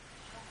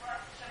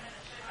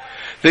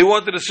 They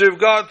wanted to serve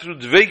God through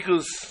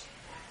Dveikus.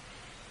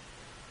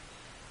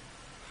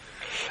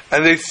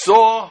 And they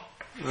saw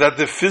that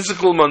the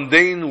physical,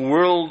 mundane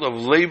world of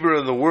labor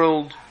in the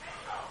world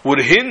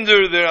would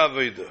hinder their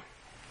Aveda.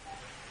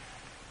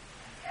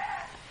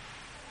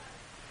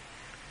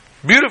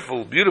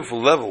 Beautiful,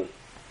 beautiful level.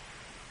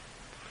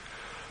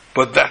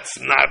 But that's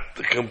not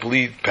the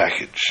complete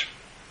package.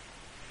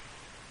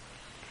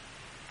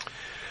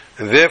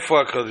 And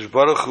therefore HaKadosh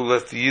Baruch Hu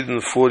left the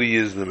Yidden 40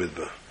 years in the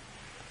Midbar.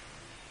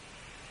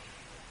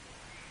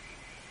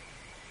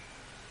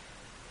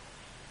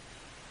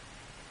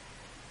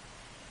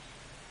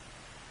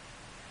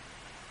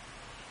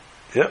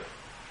 Yeah.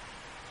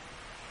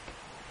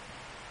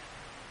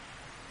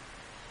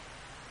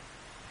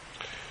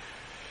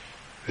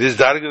 This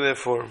darga,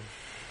 therefore,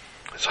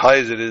 as high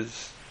as it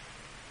is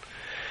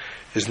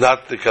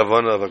not the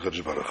kavanah of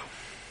HaKadosh Baruch Hu.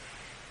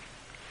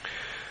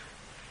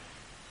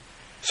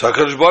 So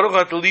HaKadosh Baruch Hu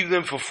had to leave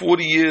them for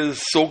 40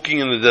 years soaking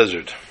in the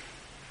desert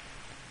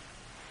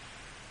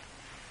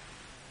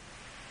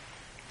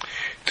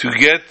to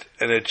get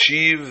and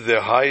achieve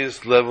their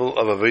highest level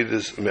of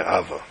Avedis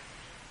Me'ava.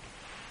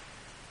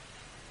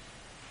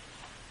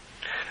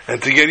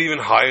 And to get even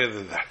higher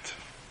than that.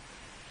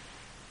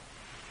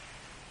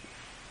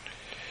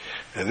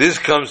 And this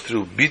comes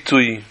through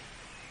Bitui,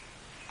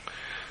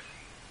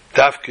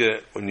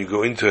 Tafke, when you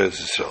go into Eretz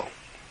Yisrael.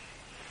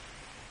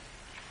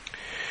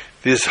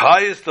 This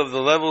highest of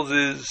the levels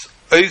is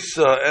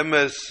Eisa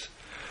Emes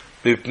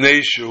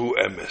Mipnei Shehu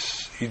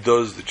Emes. He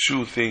does the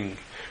true thing,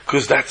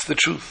 because that's the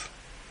truth.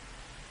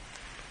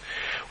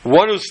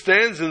 One who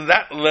stands in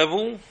that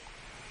level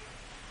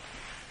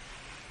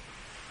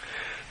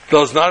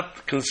does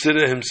not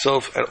consider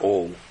himself at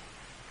all.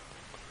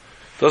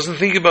 Doesn't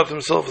think about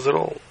themselves at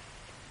all.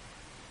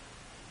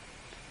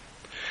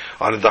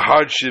 On the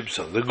hardships,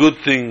 on the good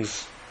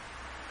things,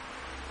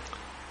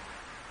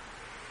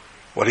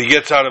 what he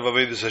gets out of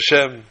Avodas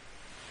Hashem.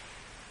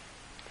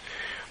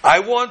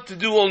 I want to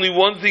do only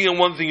one thing and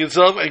one thing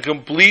itself, and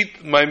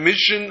complete my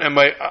mission and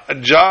my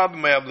job,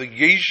 my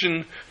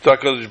obligation to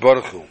HaKadosh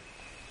Baruch Hu.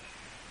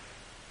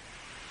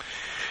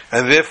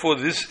 And therefore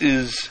this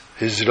is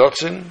his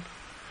Ratzon,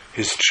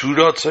 his true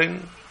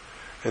Ratzon,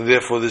 and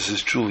therefore this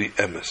is truly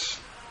Emes.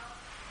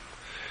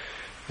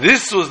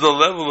 This was the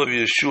level of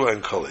Yeshua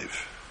and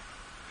Kalev.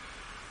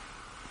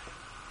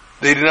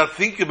 They did not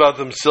think about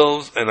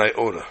themselves an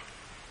iota.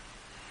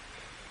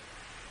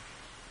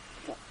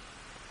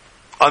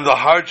 On the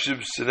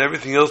hardships and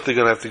everything else they're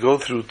going to have to go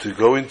through to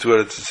go into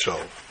Eretz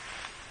Yisrael,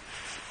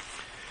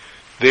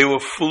 they were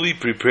fully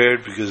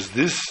prepared, because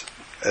this,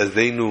 as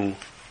they knew,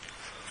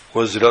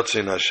 was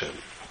Ratzon Hashem.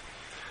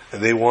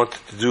 And they wanted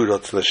to do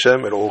Ratzon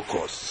Hashem at all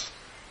costs.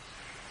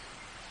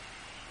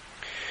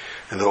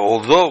 And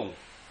although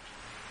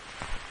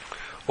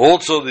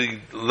also the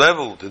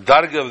level, the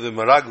darga of the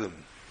Meraglim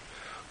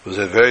was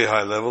a very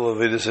high level of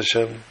Avodas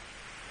Hashem,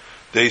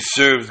 they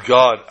served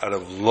God out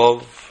of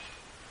love,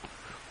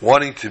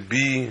 wanting to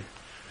be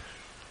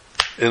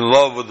in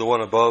love with the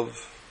one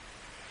above.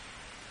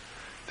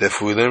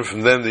 Therefore we learn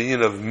from them the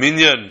yin of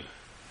Minyan,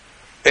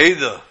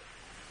 Eda.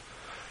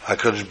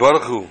 HaKadosh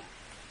Baruch Hu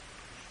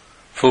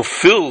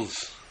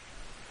fulfills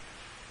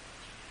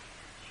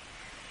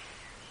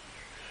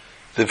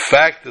the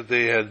fact that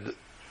they had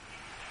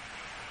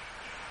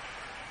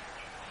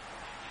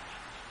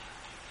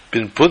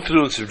been put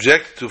through and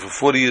subjected to for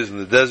 40 years in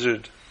the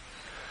desert,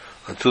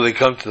 until they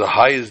come to the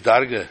highest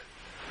darga,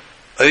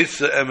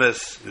 Eisa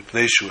Emes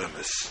Mipnei Shehu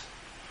Emes.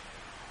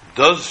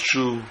 Does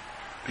true,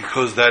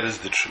 because that is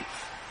the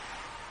truth.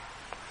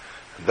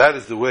 And that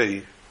is the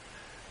way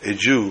a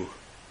Jew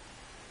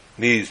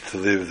needs to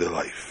live their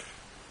life.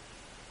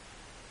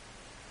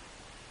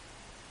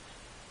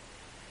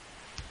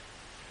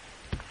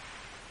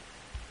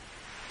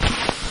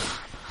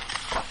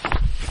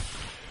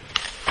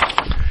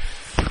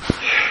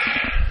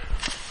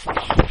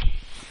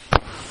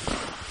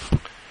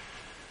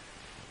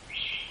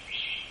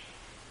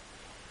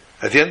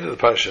 At the end of the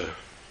Pasha,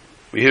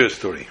 we hear a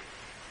story.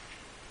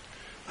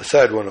 A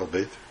sad one,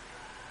 albeit.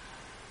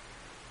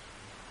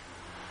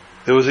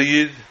 There was a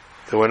Yid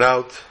that went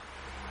out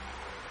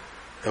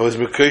and was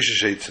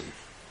Mekoshesh Eitzim.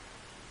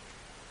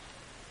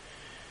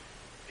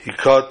 He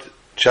cut,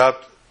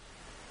 chopped,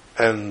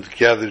 and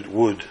gathered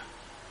wood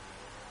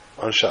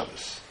on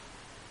Shabbos.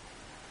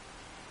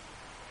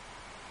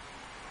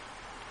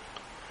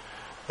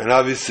 And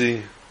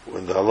obviously,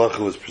 when the halacha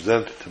was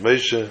presented to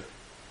Moshe,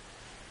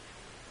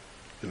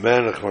 the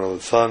man, Rachmana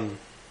litzlan,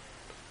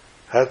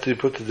 had to be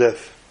put to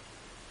death.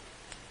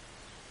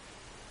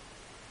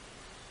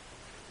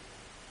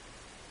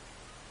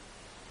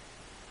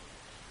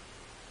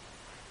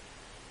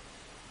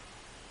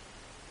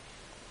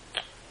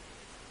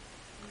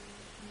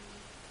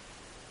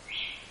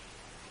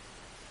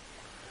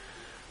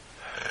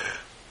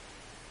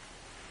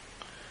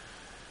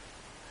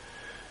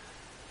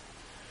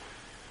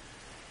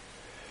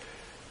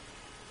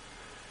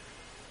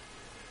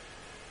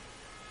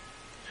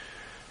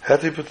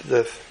 Had to be put to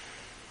death.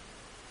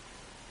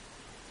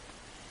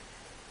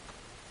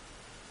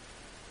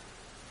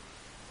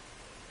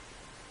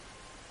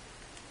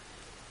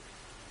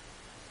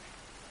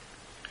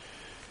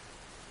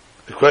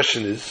 The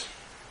question is,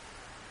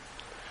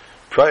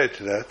 prior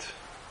to that,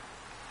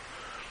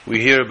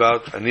 we hear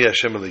about Ani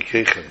Hashem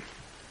Elokeichem,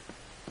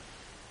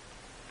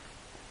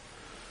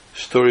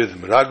 story of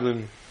the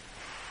Meraglim,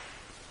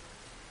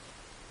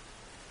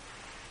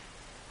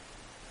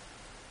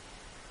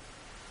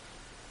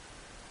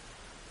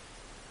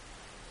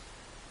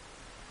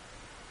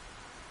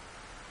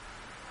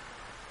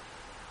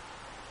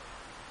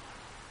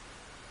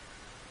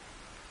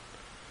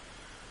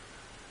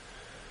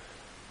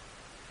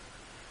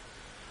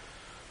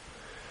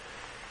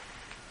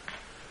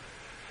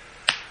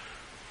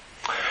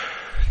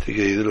 take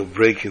a little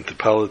break into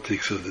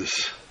politics of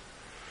this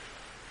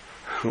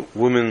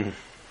woman,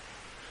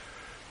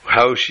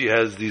 how she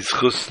has these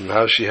chus and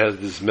how she has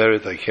this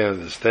merit, I can't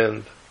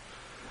understand.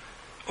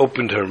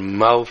 Opened her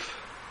mouth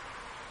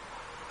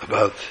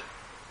about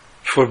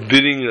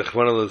forbidding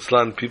Rachmana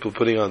litzlan people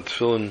putting on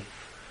tefillin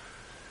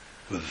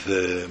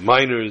with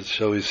minors,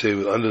 shall we say,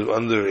 with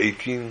under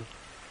 18,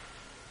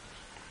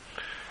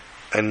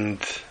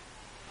 and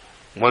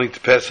wanting to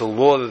pass a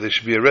law that they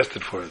should be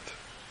arrested for it.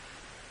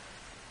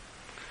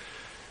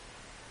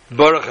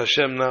 Baruch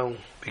Hashem, now,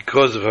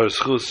 because of her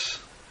schus,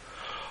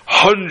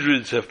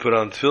 hundreds have put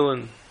on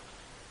tefillin,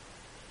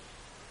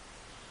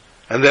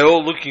 and they're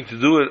all looking to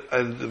do it,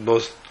 and the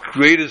most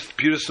greatest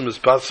purism as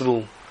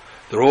possible.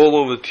 They're all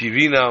over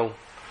TV now,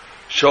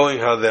 showing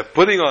how they're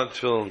putting on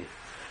tefillin,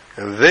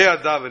 and they are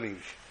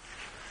davening.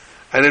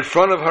 And in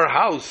front of her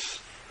house,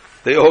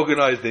 they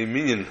organized a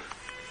minyan,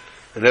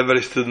 and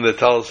everybody stood in their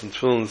talis and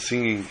tefillin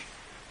singing.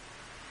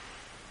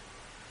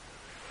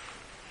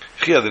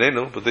 Chia, they didn't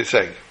know, but they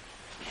sang.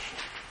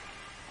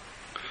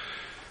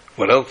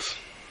 What else?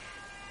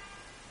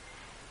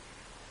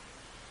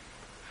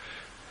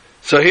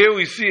 So here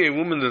we see a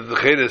woman that the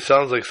Cheda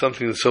sounds like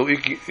something so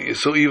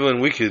evil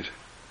and wicked,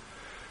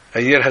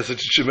 and yet has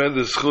such a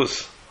tremendous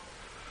chus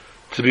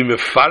to be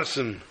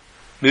mefarsim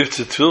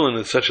mitzvah tefillin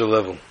at such a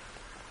level.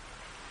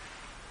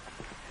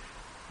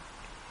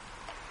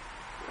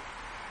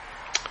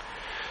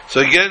 So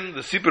again,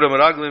 the Sipur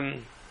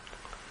HaMeraglim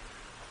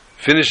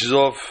finishes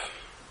off,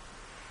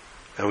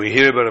 and we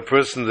hear about a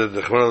person that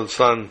the Rachmana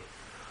litzlan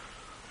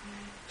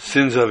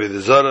sins of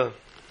Avodah Zarah.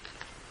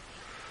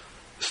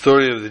 The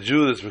story of the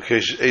Jew that's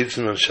Mekesh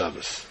Eitzim on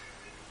Shabbos.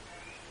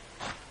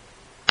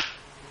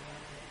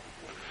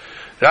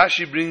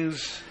 Rashi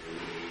brings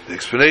the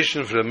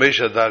explanation for the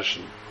Mesha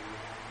Darshan.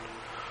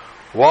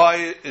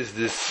 Why is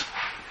this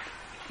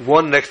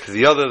one next to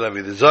the other, the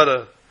Avodah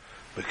Zarah,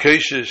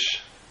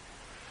 Mekeshish,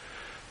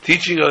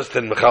 teaching us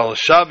that Mechal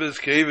Shabbos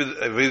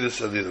Ke'evid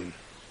Avedis Adidim.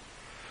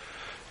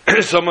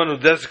 Someone who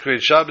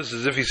desecrates Shabbos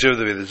as if he served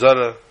the Avodah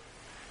Zarah.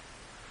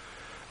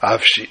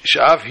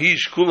 Sha'af hi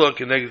shkula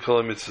keneged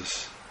kol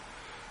mitzvahs.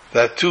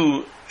 That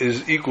too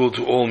is equal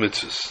to all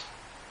mitzvahs.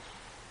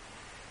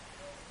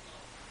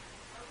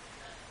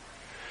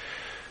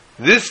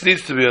 This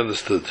needs to be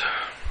understood.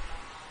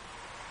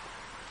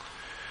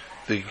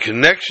 The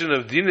connection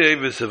of Dinei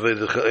Avis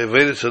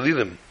Avedis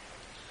Alidim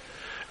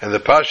and the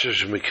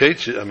Pashash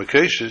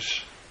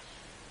Mekeshish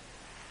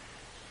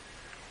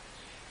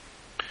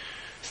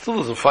still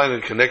doesn't find a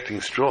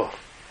connecting straw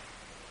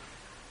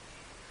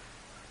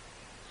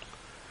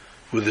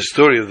with the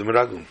story of the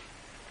Meraglim.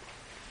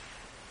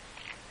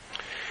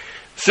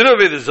 Sin of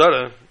Avodah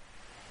Zarah,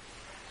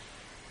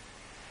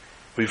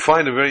 we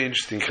find a very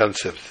interesting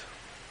concept.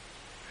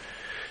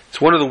 It's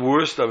one of the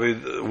worst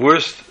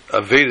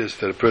Avedas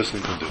that a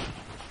person can do.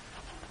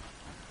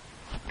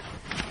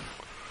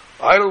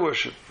 Idol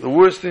worship, the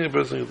worst thing a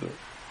person can do.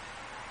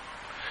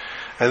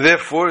 And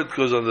therefore it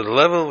goes under the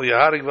level of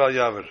Yaharik Val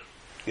Yaver.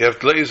 You have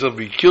to let yourself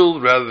be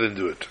killed rather than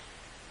do it.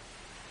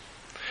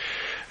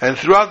 And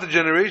throughout the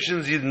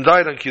generations, Yidden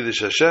died on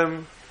Kiddush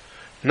Hashem,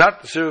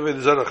 not to serve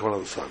Avodah Zarah,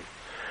 Rachmana litzlan.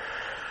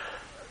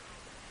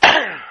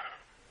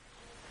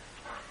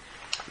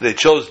 They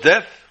chose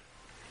death,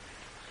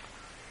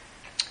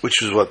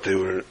 which is what they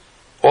were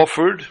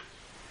offered,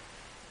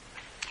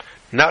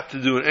 not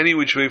to do in any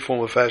which way, form,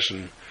 or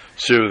fashion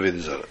serve Avodah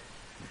Zarah,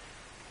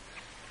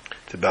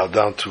 to bow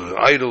down to an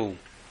idol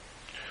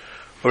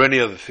or any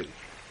other thing.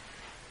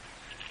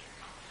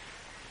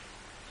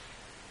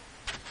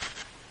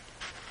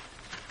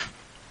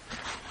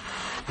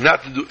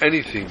 Not to do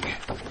anything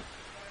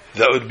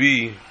that would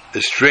be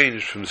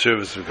estranged from the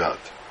service of God.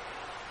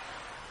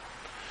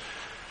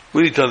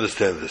 We need to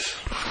understand this.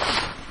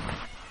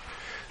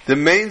 The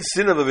main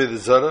sin of Avodah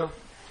Zarah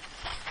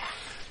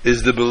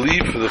is the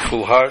belief of the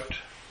full heart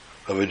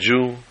of a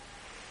Jew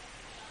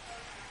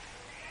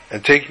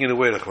and taking it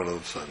away, Rachmana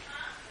litzlan.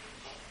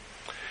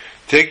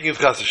 Taking it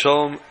Chas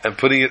v'Shalom and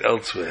putting it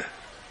elsewhere.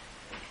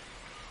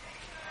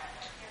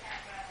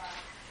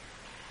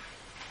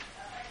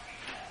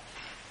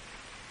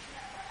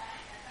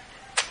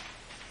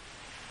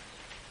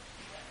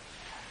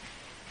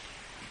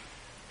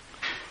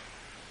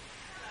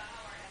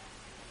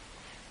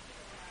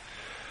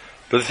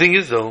 But the thing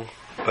is, though,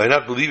 by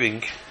not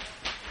believing,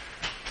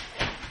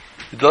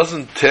 it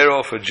doesn't tear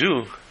off a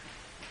Jew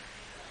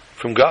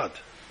from God.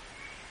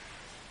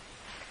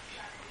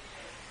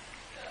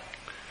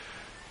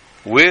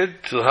 Where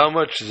till how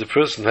much does a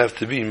person have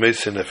to be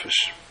Meisei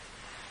Nefesh?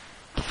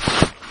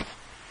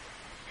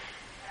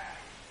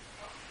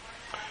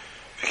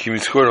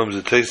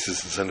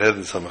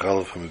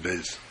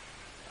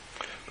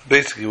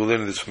 Basically, we'll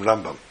learn this from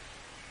Rambam.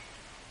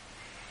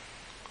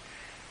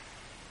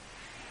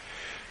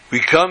 We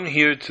come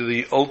here to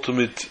the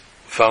ultimate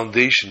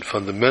foundation,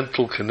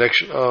 fundamental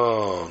connection.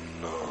 Oh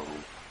no.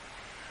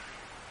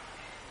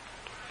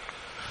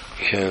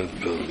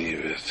 Can't believe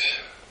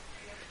it.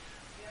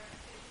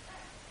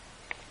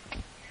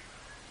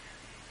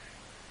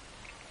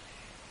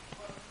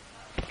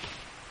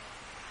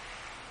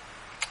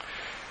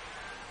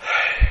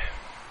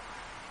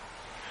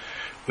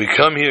 We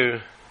come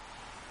here,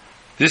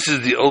 this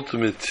is the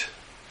ultimate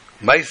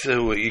Maisa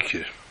Hu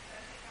Ikir,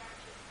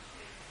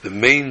 the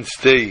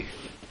mainstay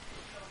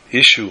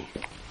issue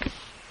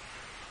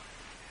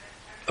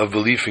of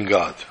belief in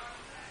God.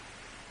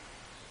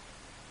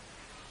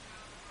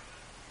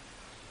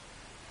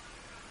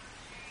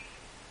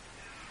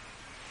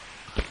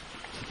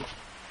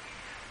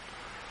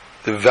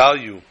 The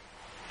value,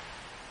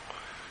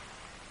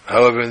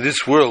 however, in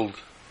this world,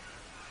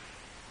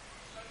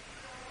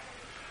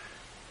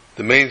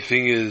 the main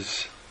thing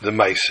is the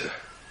Maisa,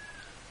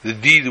 the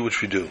deed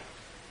which we do.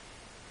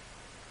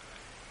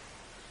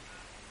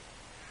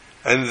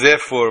 And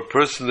therefore, a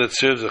person that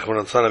serves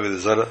Rachmana litzlan Avodah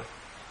Zarah,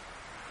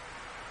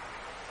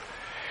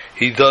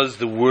 he does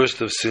the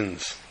worst of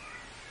sins,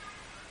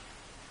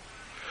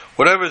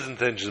 whatever his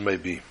intentions may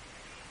be.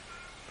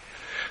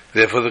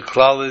 Therefore, the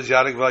klal is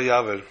Yarek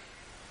V'Yaver.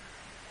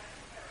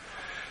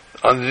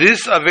 On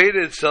this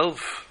Aveda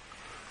itself,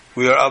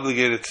 we are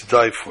obligated to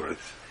die for it.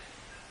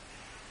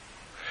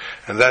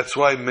 And that's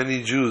why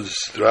many Jews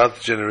throughout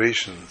the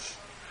generations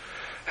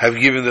have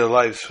given their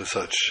lives for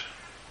such.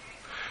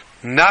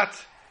 Not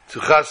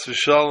to chas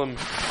v'shalom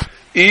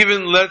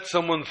even let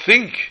someone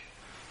think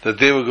that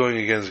they were going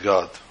against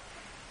God.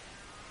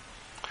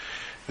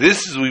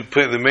 This is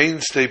the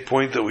mainstay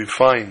point that we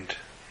find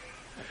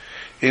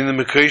in the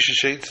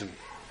Mekoshes Eitzim.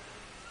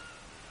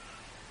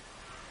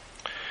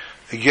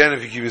 Again,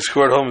 if you keep your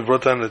score at home, we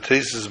brought down the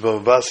Tesis of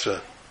Bava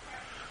Basra,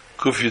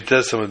 Kuf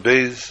Yutes Amud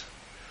Beis,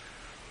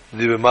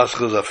 Dibe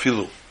Maschos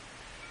Afilu.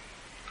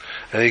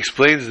 And he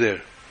explains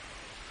there,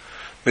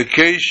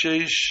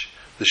 Mekoshes,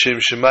 the Shem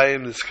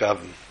Shemayim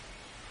Niskaven.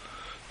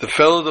 The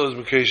fellow that was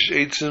Mekoshes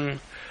Eitzim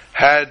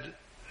had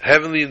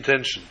heavenly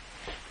intention.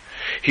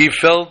 He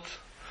felt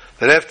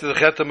that after the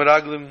Chet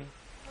HaMeraglim,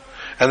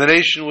 and the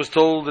nation was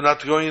told not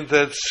to go into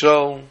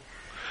Eretz,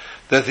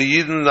 that the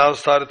Yidden now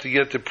started to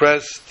get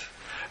depressed,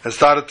 and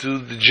started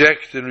to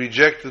deject and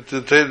reject the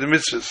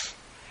mitzvahs.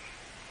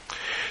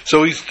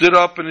 So he stood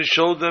up and he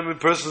showed them a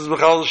person's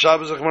Mechal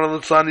Shabbos Rachmana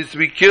litzlan needs to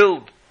be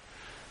killed.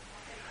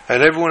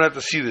 And everyone had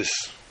to see this.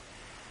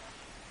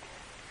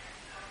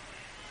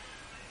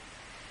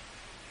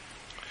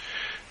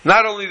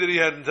 Not only did he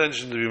have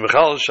intention to be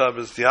Mechal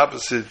Shabbos, the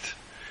opposite,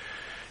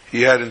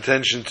 he had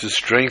intention to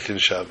strengthen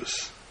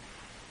Shabbos.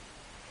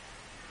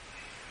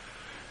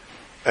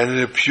 And in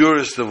the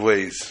purest of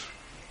ways.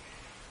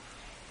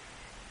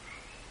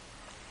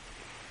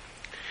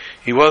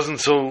 He wasn't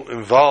so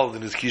involved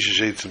in his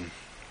Kishish Eitzim.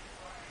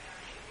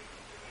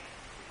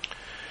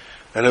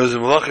 And it was a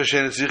Malacha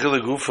Shein Tzricha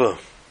Legufa.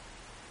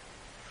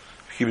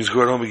 Keep his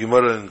going home in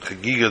Gemara and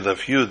Chagiga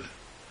Daf Yud,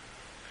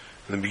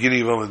 in the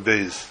beginning of Amud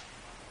Beis.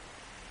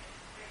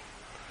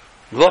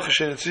 Malacha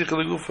Shein Tzricha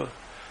Legufa.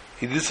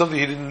 He did something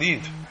he didn't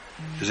need.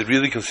 Is it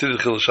really considered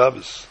Chil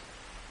Shabbos?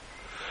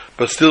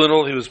 But still in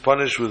all, he was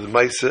punished with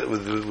Maisa,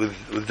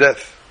 with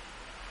death.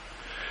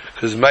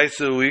 Because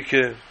Maisa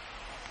Uike,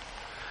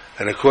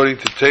 and according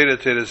to Teira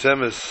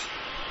Emes,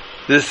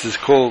 this is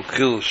called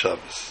Chil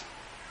Shabbos.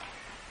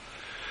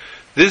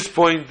 This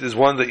point is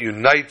one that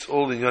unites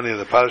all the Inyani of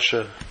the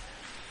Parsha.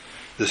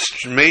 The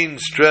main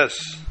stress,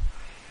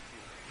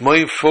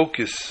 main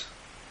focus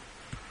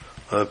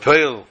on the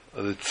Peil,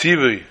 on the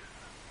Tzivui,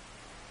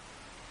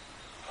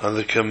 on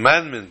the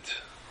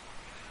commandment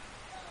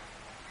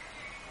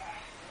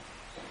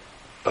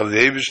of the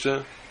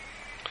Eibishter.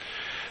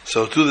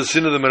 So to the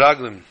sin of the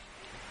Meraglim,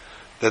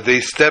 that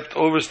they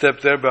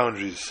overstepped their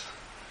boundaries,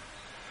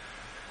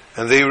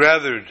 and they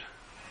rather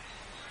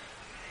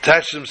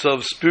attach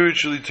themselves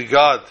spiritually to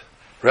God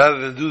rather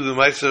than do the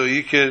Maisa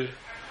Yikir,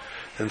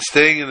 and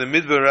staying in the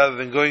Midbar rather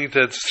than going into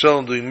Eretz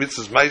and doing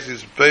mitzvahs,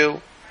 Maisis,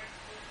 Peil.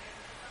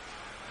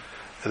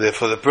 And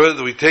therefore the prayer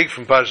that we take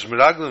from Parshas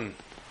Meraglim,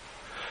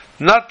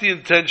 not the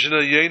intention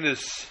of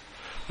Yenis,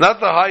 not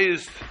the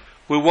highest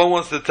where one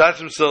wants to attach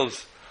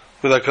themselves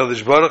with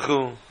HaKadosh Baruch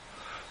Hu,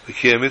 the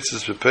Kiyam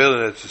mitzvahs, Peil,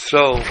 and Eretz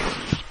Yisrael,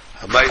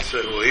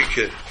 HaMaisa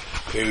Yikir,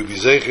 may we be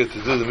zeichet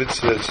to do the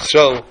mitzvah Eretz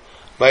Yisrael,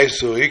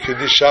 Maisa Yikir,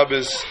 this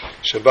Shabbos,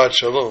 Shabbat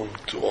Shalom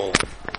to all.